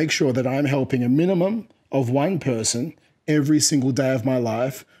to make sure that I'm helping a minimum of one person every single day of my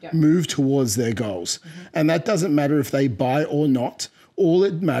life move towards their goals. And that doesn't matter if they buy or not, all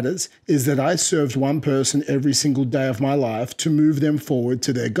it matters is that I served one person every single day of my life to move them forward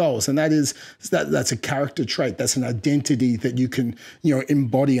to their goals. And that's a character trait. That's an identity that you can,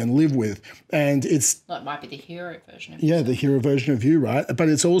 embody and live with. And it's... Well, it might be the hero version of you. Yeah, the hero version of you, right? But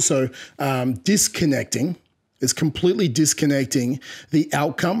it's also disconnecting. It's completely disconnecting the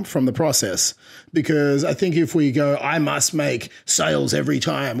outcome from the process. Because I think if we go, I must make sales every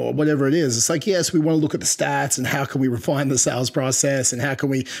time or whatever it is, it's like, yes, we want to look at the stats and how can we refine the sales process and how can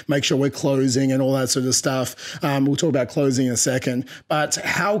we make sure we're closing and all that sort of stuff. We'll talk about closing in a second. But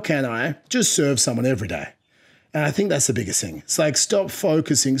how can I just serve someone every day? And I think that's the biggest thing. It's like, stop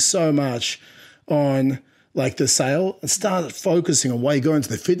focusing so much on like the sale and start focusing on why you go into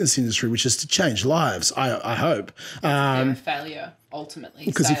the fitness industry, which is to change lives, I hope. Fear of failure,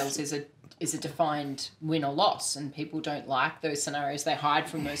 ultimately. Sales is a defined win or loss, and people don't like those scenarios. They hide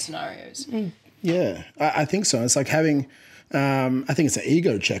from those scenarios. Yeah, I think so. It's like having, I think it's an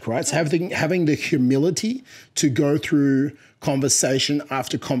ego check, right? It's having the humility to go through conversation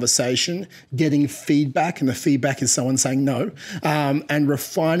after conversation, getting feedback, and the feedback is someone saying no, and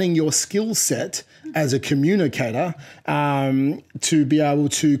refining your skill set as a communicator to be able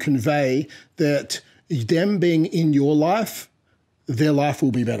to convey that them being in your life, their life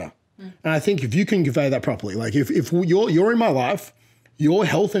will be better. And I think if you can convey that properly, like if you're in my life, your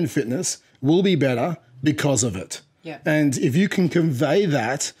health and fitness will be better because of it. Yeah. And if you can convey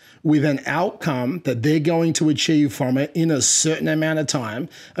that with an outcome that they're going to achieve from it in a certain amount of time,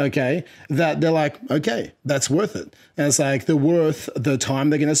 okay, that they're like, okay, that's worth it. And it's like they're worth the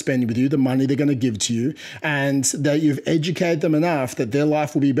time they're going to spend with you, the money they're going to give to you, and that you've educated them enough that their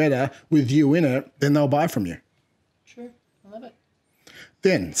life will be better with you in it, then they'll buy from you. True. I love it.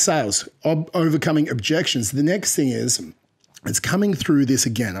 Then sales, overcoming objections. The next thing is, it's coming through this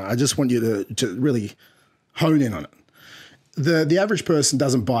again. I just want you to really hone in on it. The average person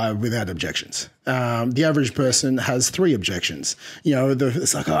doesn't buy without objections. The average person has 3 objections.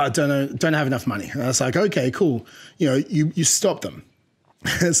 It's like, oh, I don't have enough money. And it's like, okay, cool. You stop them.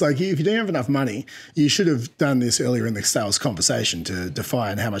 It's like, if you don't have enough money, you should have done this earlier in the sales conversation to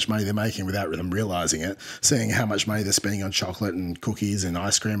define how much money they're making without them realizing it, seeing how much money they're spending on chocolate and cookies and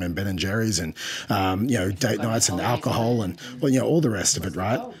ice cream and Ben & Jerry's and, date nights and alcohol and, all the rest of it,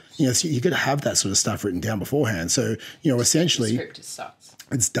 right? So you got to have that sort of stuff written down beforehand. So, essentially... The script is sucks.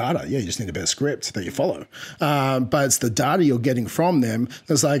 It's data. Yeah, you just need a better script that you follow. But it's the data you're getting from them.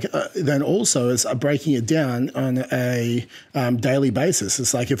 It's like, then also it's breaking it down on a daily basis.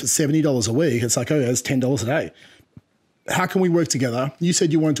 It's like if it's $70 a week, it's like, oh, it's $10 a day. How can we work together? You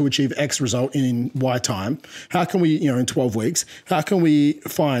said you wanted to achieve X result in Y time. How can we, in 12 weeks, how can we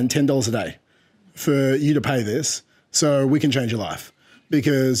find $10 a day for you to pay this so we can change your life?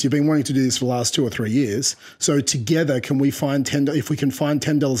 Because you've been wanting to do this for the last 2 or 3 years. So together, can we find if we can find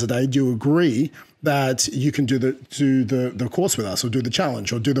 $10 a day, do you agree that you can do the course with us or do the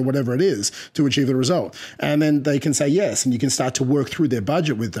challenge or do the whatever it is to achieve the result? And then they can say yes, and you can start to work through their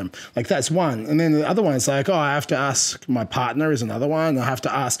budget with them. Like that's one. And then the other one is like, oh, I have to ask my partner is another one. I have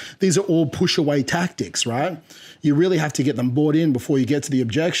to ask. These are all push away tactics, right? You really have to get them bought in before you get to the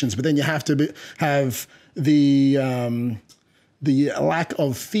objections, but then you have to have the lack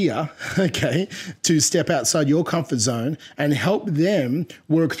of fear, okay, to step outside your comfort zone and help them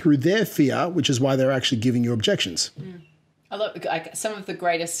work through their fear, which is why they're actually giving you objections. I love some of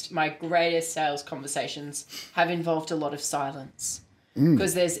my greatest sales conversations have involved a lot of silence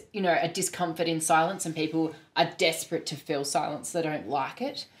because there's, a discomfort in silence and people are desperate to feel silence. They don't like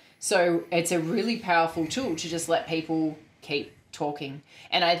it. So it's a really powerful tool to just let people keep talking.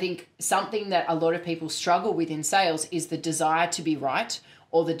 And I think something that a lot of people struggle with in sales is the desire to be right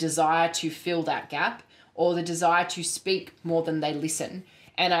or the desire to fill that gap or the desire to speak more than they listen.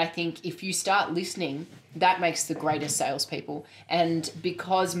 And I think if you start listening, that makes the greatest salespeople. And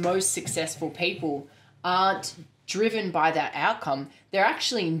because most successful people aren't driven by that outcome, they're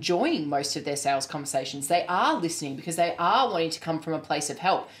actually enjoying most of their sales conversations. They are listening because they are wanting to come from a place of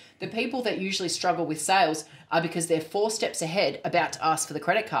help. The people that usually struggle with sales are because they're 4 steps ahead about to ask for the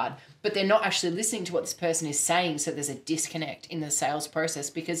credit card, but they're not actually listening to what this person is saying. So there's a disconnect in the sales process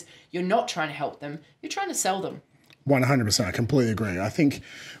because you're not trying to help them. You're trying to sell them. 100%. I completely agree. I think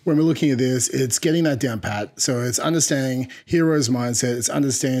when we're looking at this, it's getting that down pat. So it's understanding hero's mindset. It's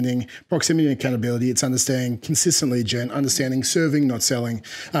understanding proximity and accountability. It's understanding consistently, understanding serving, not selling,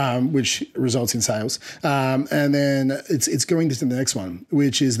 which results in sales. And then it's going to the next one,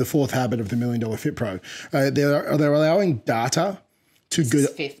 which is the 4th habit of the $1 Million Fit Pro. They're allowing data Too This is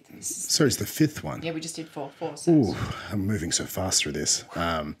good. fifth. Sorry, it's the fifth one. Yeah, we just did four. Ooh, I'm moving so fast through this.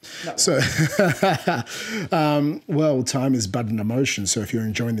 Well, time is but an emotion. So if you're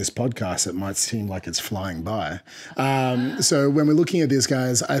enjoying this podcast, it might seem like it's flying by. So when we're looking at this,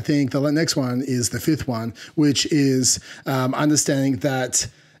 guys, I think the next one is the fifth one, which is understanding that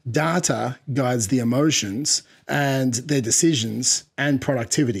data guides the emotions and their decisions and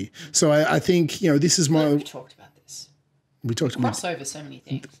productivity. So I think, this is my... We've talked about this. We talked about... Cross over so many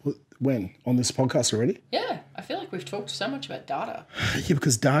things. When? On this podcast already? Yeah, I feel like we've talked so much about data. Yeah,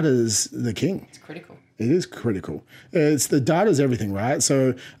 because data is the king. It's critical. It is critical. It's the data is everything, right?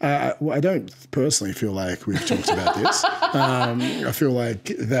 So I don't personally feel like we've talked about this. I feel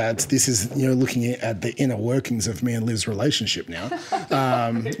like that this is, looking at the inner workings of me and Liv's relationship now.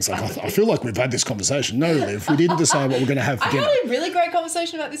 It's like, I feel like we've had this conversation. No, Liv, we didn't decide what we're going to have for dinner. I had a really great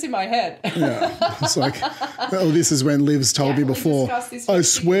conversation about this in my head. Yeah, it's like, this is when Liv's told me before, I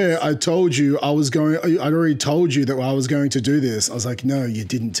swear I told you I'd already told you that I was going to do this. I was like, no, you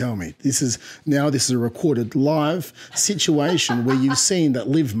didn't tell me. This is a recorded live situation where you've seen that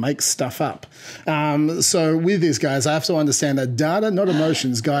Liv makes stuff up. So with this, guys, I have to understand that data, not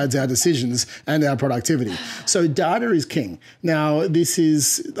emotions, guides our decisions and our productivity. So data is king. Now, this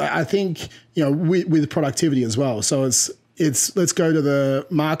is, I think, with productivity as well. So it's let's go to the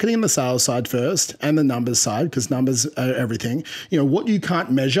marketing and the sales side first and the numbers side, because numbers are everything. What you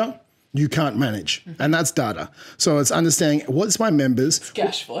can't measure, you can't manage. And that's data. So it's understanding what's my members. It's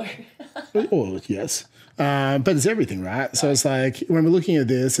cash flow. Oh, yes. But it's everything, right? So it's like when we're looking at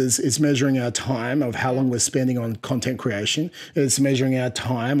this, it's measuring our time of how long we're spending on content creation. It's measuring our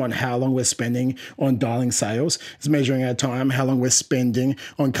time on how long we're spending on dialing sales. It's measuring our time, how long we're spending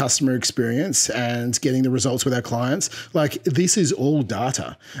on customer experience and getting the results with our clients. Like this is all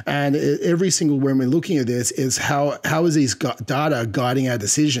data. And every single, when we're looking at this, is how is these data guiding our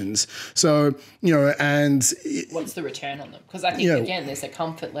decisions? So, and... What's the return on them? Because I think, again, there's a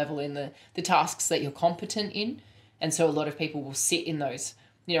comfort level in the tasks that you're competent in, and so a lot of people will sit in those.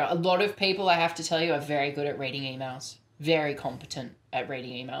 A lot of people, I have to tell you, are very good at reading emails, very competent at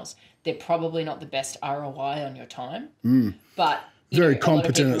reading emails. They're probably not the best ROI on your time, but very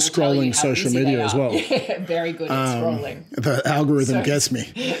competent at scrolling social media as well. Yeah, very good at scrolling. The algorithm gets me.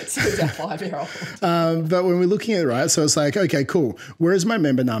 So is our 5-year-old. But when we're looking at it, right, so it's like, okay, cool. Where is my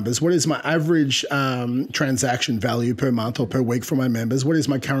member numbers? What is my average transaction value per month or per week for my members? What is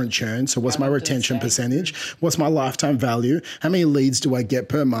my current churn? So what's my retention percentage? What's my lifetime value? How many leads do I get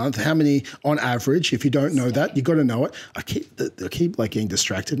per month? How many on average? If you don't know that, you got to know it. I keep like getting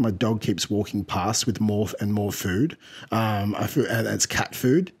distracted. My dog keeps walking past with more and more food. I feel that's cat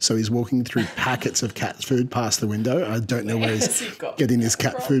food. So he's walking through packets of cat food past the window. I don't know where he's getting this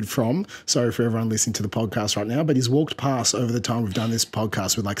cat food from. Sorry for everyone listening to the podcast right now, but he's walked past over the time we've done this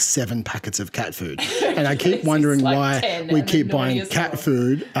podcast with like 7 packets of cat food. And I keep wondering why we keep buying cat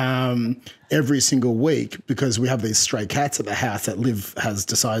food every single week, because we have these stray cats at the house that Liv has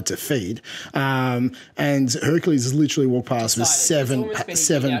decided to feed. And Hercules has literally walked past with seven.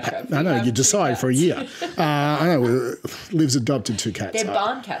 I know, you decide for a year. I know, Liv's adopted 2 cats. They're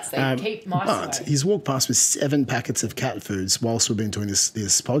barn cats. They keep mice away. He's walked past with 7 packets of cat foods whilst we've been doing this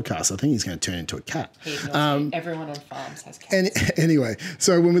podcast. I think he's going to turn into a cat. Everyone on farms has cats. Anyway,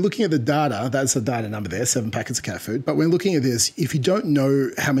 so when we're looking at the data, that's the data number there, 7 packets of cat food. But when looking at this, if you don't know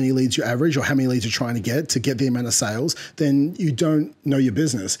how many leads you average or how many leads you're trying to get the amount of sales, then you don't know your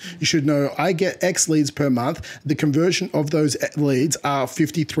business. You should know, I get X leads per month. The conversion of those leads are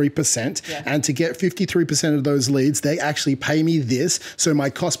 53%. Yeah. And to get 53% of those leads, they actually pay me this. So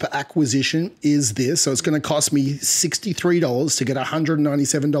my cost per acquisition is this. So it's going to cost me $63 to get a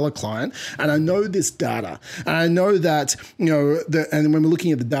 $197 client. And I know this data. And I know that, and when we're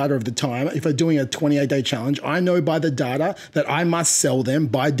looking at the data of the time, if I'm doing a 28-day challenge, I know by the data that I must sell them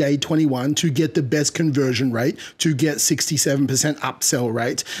by day 21 to get the best conversion rate, to get 67% upsell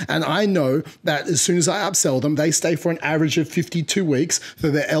rate. And I know that as soon as I upsell them, they stay for an average of 52 weeks. So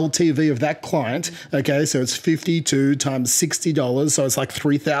the LTV of that client, okay, so it's 52 times $60. So it's like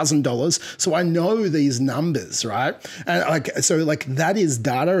 $3,000. So I know these numbers, right? And that is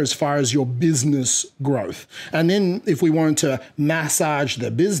data as far as your business growth. And then if we wanted to massage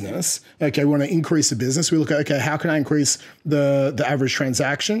the business, okay, we want to increase the business, we look at, okay, how can I increase the average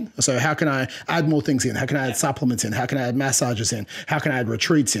transaction? So how can I add more things in? How can I add supplements in? How can I add massages in? How can I add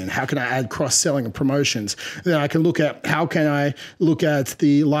retreats in? How can I add cross-selling and promotions? Then I can look at, how can I look at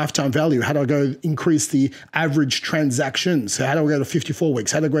the lifetime value? How do I go increase the average transactions? How do I go to 54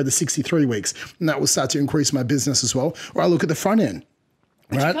 weeks? How do I go to 63 weeks? And that will start to increase my business as well. Or I look at the front end.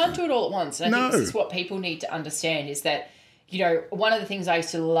 But you can't do it all at once. And I think this is what people need to understand, is that one of the things I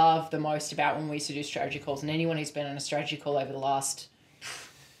used to love the most about when we used to do strategy calls, and anyone who's been on a strategy call over the last,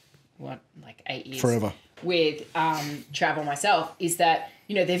 8 years. Forever. With travel myself, is that,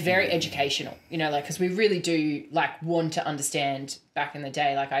 they're very educational, because we really do want to understand. Back in the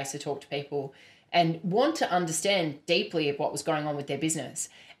day, I used to talk to people and want to understand deeply of what was going on with their business.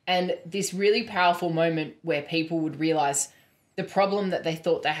 And this really powerful moment where people would realize the problem that they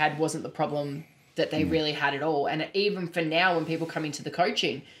thought they had wasn't the problem that they really had at all. And even for now, when people come into the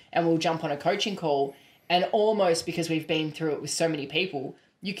coaching and we'll jump on a coaching call, and almost because we've been through it with so many people,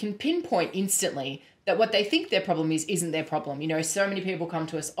 you can pinpoint instantly that what they think their problem is isn't their problem. So many people come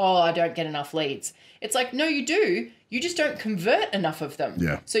to us, oh, I don't get enough leads. It's like, no, you do. You just don't convert enough of them.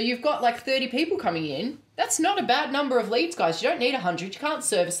 Yeah. So you've got 30 people coming in. That's not a bad number of leads, guys. You don't need 100. You can't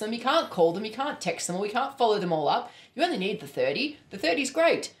service them. You can't call them. You can't text them. Or you can't follow them all up. You only need the 30. The 30 is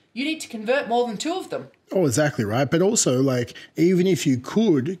great. You need to convert more than 2 of them. Oh, exactly right. But also, even if you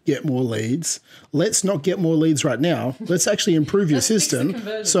could get more leads, let's not get more leads right now. Let's actually improve your system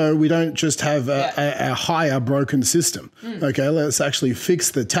so we don't just have a higher broken system. Okay, let's actually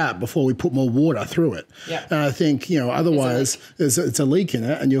fix the tap before we put more water through it. Yeah. And I think, otherwise it's a leak in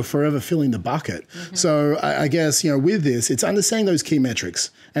it and you're forever filling the bucket. Mm-hmm. So I guess, with this, it's understanding those key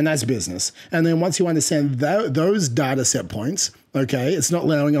metrics, and that's business. And then once you understand those data set points, okay, it's not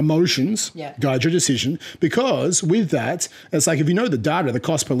allowing emotions guide your decision, because with that, it's like if you know the data, the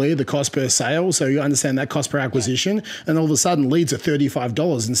cost per lead, the cost per sale, so you understand that cost per acquisition, and all of a sudden leads are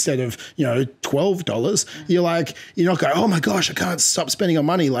 $35 instead of, $12, you're not going, oh my gosh, I can't stop spending on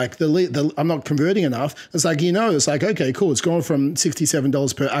money. I'm not converting enough. It's okay, cool. It's gone from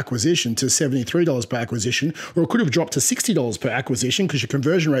 $67 per acquisition to $73 per acquisition, or it could have dropped to $60 per acquisition because your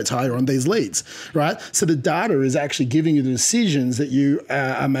conversion rate's higher on these leads, right? So the data is actually giving you the decisions that you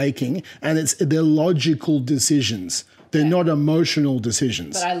are making, and they're logical decisions. They're not emotional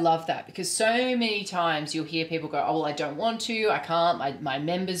decisions. But I love that, because so many times you'll hear people go, oh, well, I don't want to, I can't, my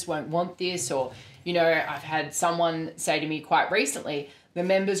members won't want this. Or, I've had someone say to me quite recently, the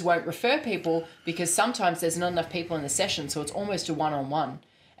members won't refer people because sometimes there's not enough people in the session, so it's almost a one-on-one.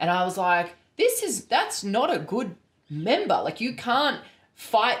 And I was like, that's not a good member. You can't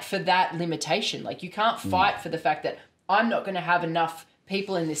fight for that limitation. You can't fight for the fact that I'm not going to have enough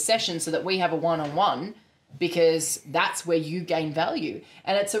people in this session so that we have a one-on-one, because that's where you gain value.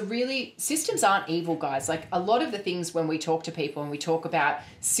 And systems aren't evil, guys. A lot of the things when we talk to people and we talk about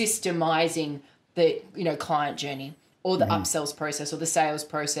systemizing the, client journey, or the upsells process, or the sales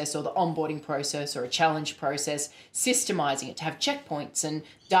process, or the onboarding process, or a challenge process, systemizing it to have checkpoints and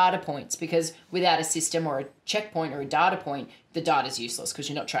data points, because without a system or a checkpoint or a data point, the data's useless because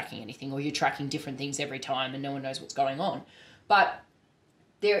you're not tracking anything, or you're tracking different things every time and no one knows what's going on. But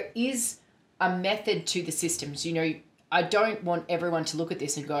there is a method to the systems. I don't want everyone to look at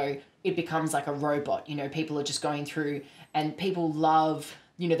this and go, it becomes like a robot. People are just going through, and people love,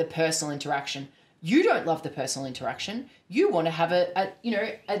 the personal interaction. You don't love the personal interaction. You want to have a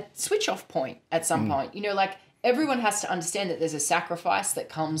switch off point at some point. Everyone has to understand that there's a sacrifice that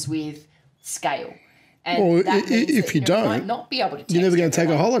comes with scale. And if you don't, you might not be able to text you're never going to take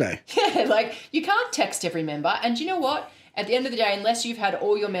a holiday. Yeah, you can't text every member. And you know what? At the end of the day, unless you've had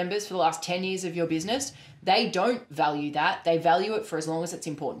all your members for the last 10 years of your business, they don't value that. They value it for as long as it's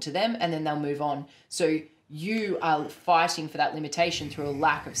important to them, and then they'll move on. So you are fighting for that limitation through a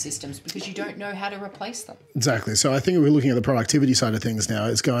lack of systems because you don't know how to replace them. Exactly. So I think we're looking at the productivity side of things now.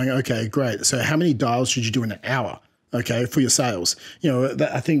 It's going, okay, great. So how many dials should you do in an hour? Okay, for your sales,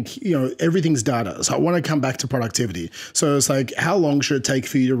 I think, everything's data. So I want to come back to productivity. So it's how long should it take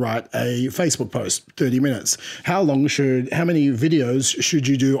for you to write a Facebook post? 30 minutes. How many videos should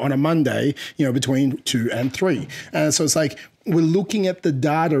you do on a Monday, between 2 and 3? And so it's we're looking at the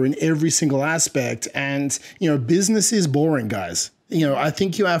data in every single aspect, and, business is boring, guys. I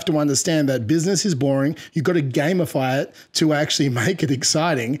think you have to understand that business is boring. You've got to gamify it to actually make it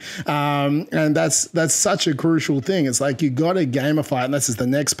exciting. And that's such a crucial thing. It's you got to gamify it. And this is the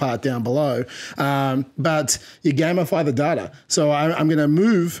next part down below. But you gamify the data. So I'm going to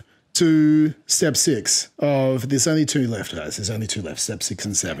move to step 6 of, there's only 2 left, guys. There's only 2 left, step 6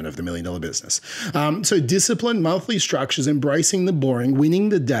 and 7 of the $1 Million Business. So discipline, monthly structures, embracing the boring, winning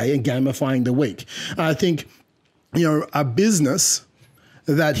the day, and gamifying the week. I think, a business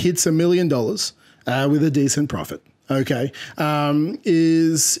that hits $1 million with a decent profit, okay,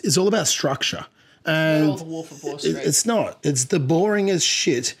 is all about structure. And all the Wolf of Wall Street. It's not. It's the boringest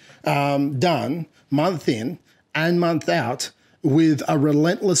shit done month in and month out with a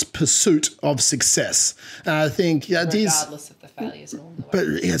relentless pursuit of success. And I think regardless of the failures along the way. But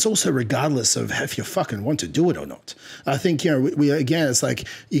it's also regardless of if you fucking want to do it or not. I think, we again, it's like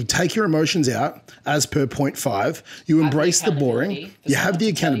you take your emotions out as per point 5. You embrace the boring. You have the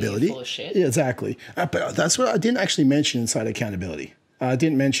accountability. Full of shit. Yeah, exactly. But that's what I didn't actually mention inside accountability. I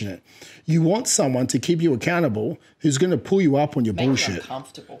didn't mention it. You want someone to keep you accountable who's going to pull you up on your bullshit.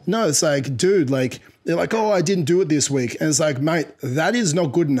 Uncomfortable. No, it's like, dude, they're like, oh, I didn't do it this week. And it's like, mate, that is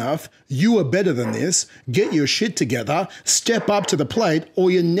not good enough. You are better than this. Get your shit together, step up to the plate, or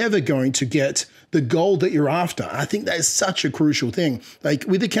you're never going to get the goal that you're after. I think that is such a crucial thing. Like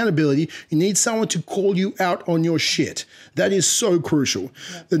with accountability, you need someone to call you out on your shit. That is so crucial.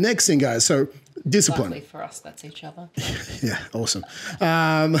 Yeah. The next thing, guys, so discipline. Luckily for us, that's each other. Yeah, awesome.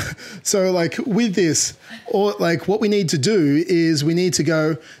 So like with this, or like what we need to do is we need to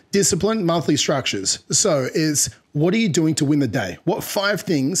go discipline monthly structures. So it's what are you doing to win the day? What 5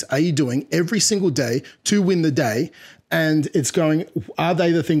 things are you doing every single day to win the day? And it's going, are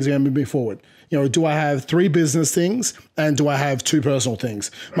they the things that are going to move me forward? Do I have 3 business things and do I have 2 personal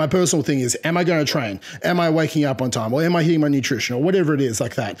things? My personal thing is, am I going to train? Am I waking up on time? Or am I hitting my nutrition? Or whatever it is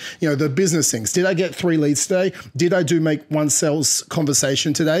like that. The business things. Did I get 3 leads today? Did I make 1 sales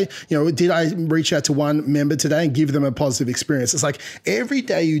conversation today? Did I reach out to 1 member today and give them a positive experience? It's like every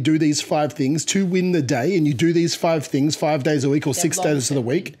day you do these 5 things to win the day, and you do these 5 things 5 days a week or 6 days of the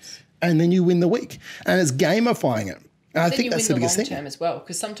week, and then you win the week. And it's gamifying it. And I think that's the biggest thing. Long term as well,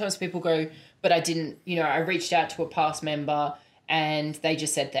 because sometimes people go, but I didn't, I reached out to a past member and they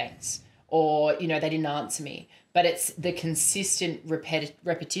just said thanks, or, they didn't answer me. But it's the consistent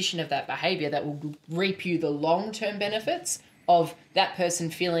repetition of that behavior that will reap you the long-term benefits of that person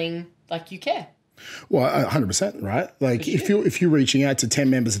feeling like you care. Well, 100%, right? Like if you're reaching out to 10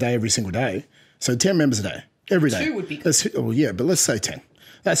 members a day every single day, so 10 members a day, every day. 2 would be good. Yeah, but let's say 10.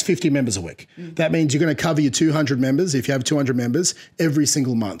 That's 50 members a week. That means you're going to cover your 200 members, if you have 200 members, every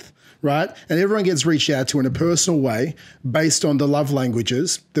single month, right? And everyone gets reached out to in a personal way based on the love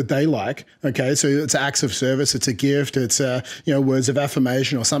languages that they like, okay? So it's acts of service, it's a gift, it's, words of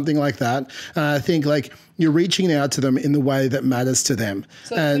affirmation or something like that. I think you're reaching out to them in the way that matters to them.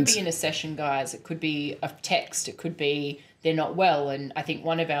 So it could be in a session, guys. It could be a text. It could be they're not well. And I think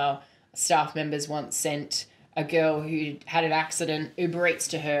one of our staff members once sent a girl who had an accident, Uber Eats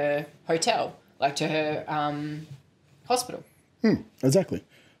to her hotel, to her hospital. Exactly.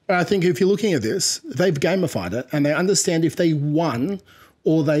 But I think if you're looking at this, they've gamified it and they understand if they won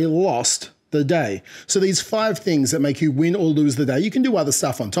or they lost the day. So these 5 things that make you win or lose the day, you can do other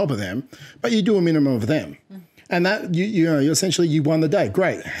stuff on top of them, but you do a minimum of them. And that, you essentially you won the day.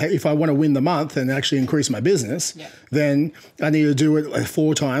 Great. If I want to win the month and actually increase my business, then I need to do it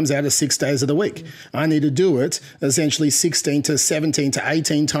 4 times out of 6 days of the week. I need to do it essentially 16 to 17 to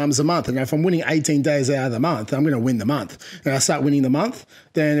 18 times a month. And if I'm winning 18 days out of the month, I'm going to win the month. And I start winning the month,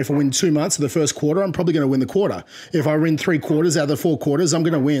 then if I win 2 months of the first quarter, I'm probably going to win the quarter. If I win 3 quarters out of the 4 quarters, I'm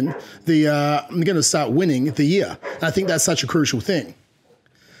going to win I'm going to start winning the year. I think that's such a crucial thing.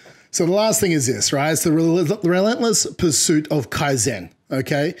 So the last thing is this, right? It's the relentless pursuit of Kaizen,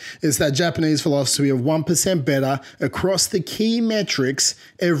 okay? It's that Japanese philosophy of 1% better across the key metrics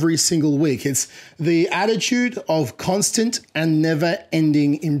every single week. It's the attitude of constant and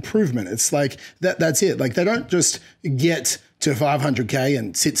never-ending improvement. It's like that's it. They don't just get to 500K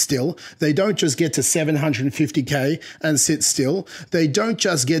and sit still. They don't just get to 750K and sit still. They don't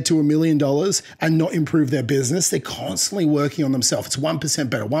just get to $1 million and not improve their business. They're constantly working on themselves. It's 1%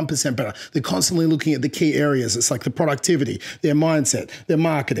 better, 1% better. They're constantly looking at the key areas. It's like the productivity, their mindset, their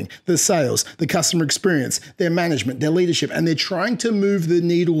marketing, the sales, the customer experience, their management, their leadership, and they're trying to move the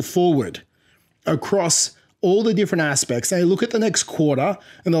needle forward across all the different aspects. They look at the next quarter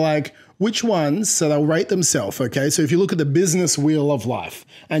and they're like, which ones? So they'll rate themselves, okay? So if you look at the business wheel of life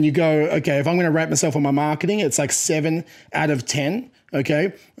and you go, okay, if I'm going to rate myself on my marketing, it's 7 out of 10,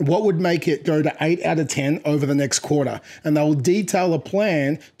 okay? What would make it go to 8 out of 10 over the next quarter? And they'll detail a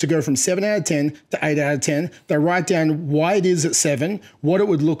plan to go from 7 out of 10 to 8 out of 10. They write down why it is at 7, what it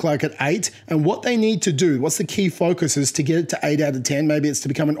would look like at 8, and what they need to do. What's the key focuses to get it to 8 out of 10? Maybe it's to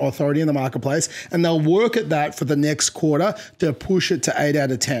become an authority in the marketplace. And they'll work at that for the next quarter to push it to 8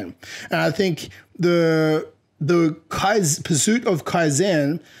 out of 10. And I think the pursuit of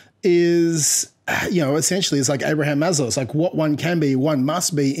Kaizen is, essentially it's like Abraham Maslow. It's like what one can be, one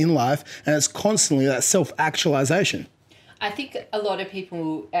must be in life. And it's constantly that self-actualization. I think a lot of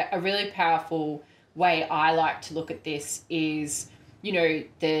people, a really powerful way I like to look at this is,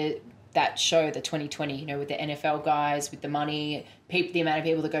 the that show, the 2020, you know, with the NFL guys, with the money, the amount of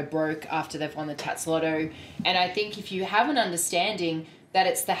people that go broke after they've won the Tats Lotto. And I think if you have an understanding that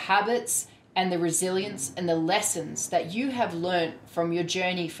it's the habits and the resilience and the lessons that you have learnt from your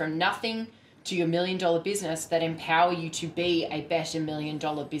journey from nothing to your $1 million business that empower you to be a better $1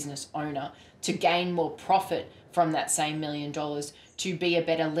 million business owner, to gain more profit from that same $1 million, to be a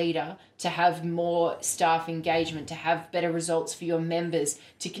better leader, to have more staff engagement, to have better results for your members,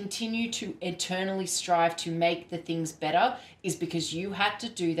 to continue to eternally strive to make the things better, is because you had to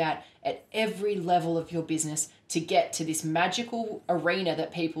do that at every level of your business to get to this magical arena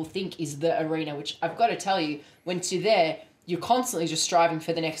that people think is the arena, which I've got to tell you, once you're there, you're constantly just striving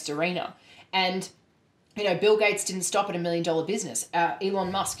for the next arena. And you know, Bill Gates didn't stop at $1 million business.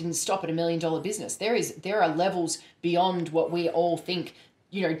 Elon Musk didn't stop at $1 million business. There are levels beyond what we all think.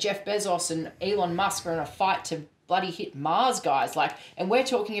 You know, Jeff Bezos and Elon Musk are in a fight to bloody hit Mars, guys. Like, and we're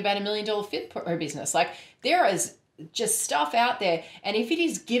talking about $1 million fit pro business. Like, there is just stuff out there, and if it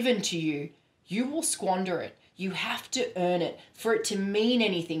is given to you, you will squander it. You have to earn it for it to mean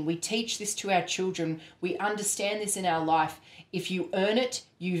anything. We teach this to our children. We understand this in our life. If you earn it,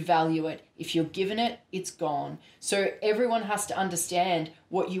 you value it. If you're given it, it's gone. So everyone has to understand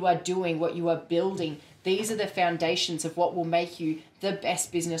what you are doing, what you are building. These are the foundations of what will make you the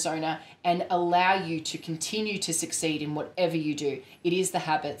best business owner and allow you to continue to succeed in whatever you do. It is the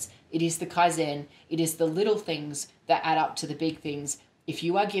habits. It is the Kaizen. It is the little things that add up to the big things. If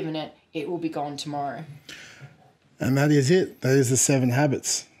you are given it, it will be gone tomorrow. And that is it. That is the 7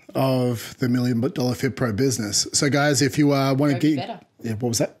 habits of the $1 million Fit Pro business. So guys, if you want to get better. Yeah, what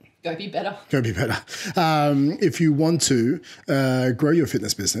was that? Go be better. Go be better. If you want to grow your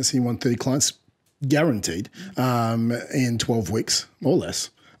fitness business, you want 30 clients guaranteed in 12 weeks or less,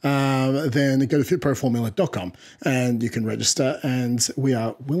 then go to fitproformula.com and you can register, and we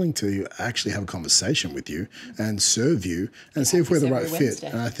are willing to actually have a conversation with you and serve you and see if we're the right fit.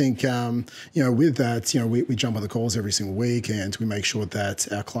 And I think, you know, with that, you know, we jump on the calls every single week and we make sure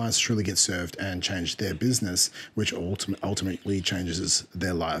that our clients truly get served and change their business, which ultimately changes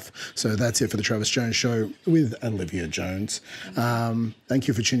their life. So that's it for the Travis Jones Show with Olivia Jones. Thank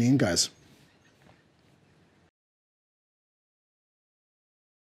you for tuning in, guys.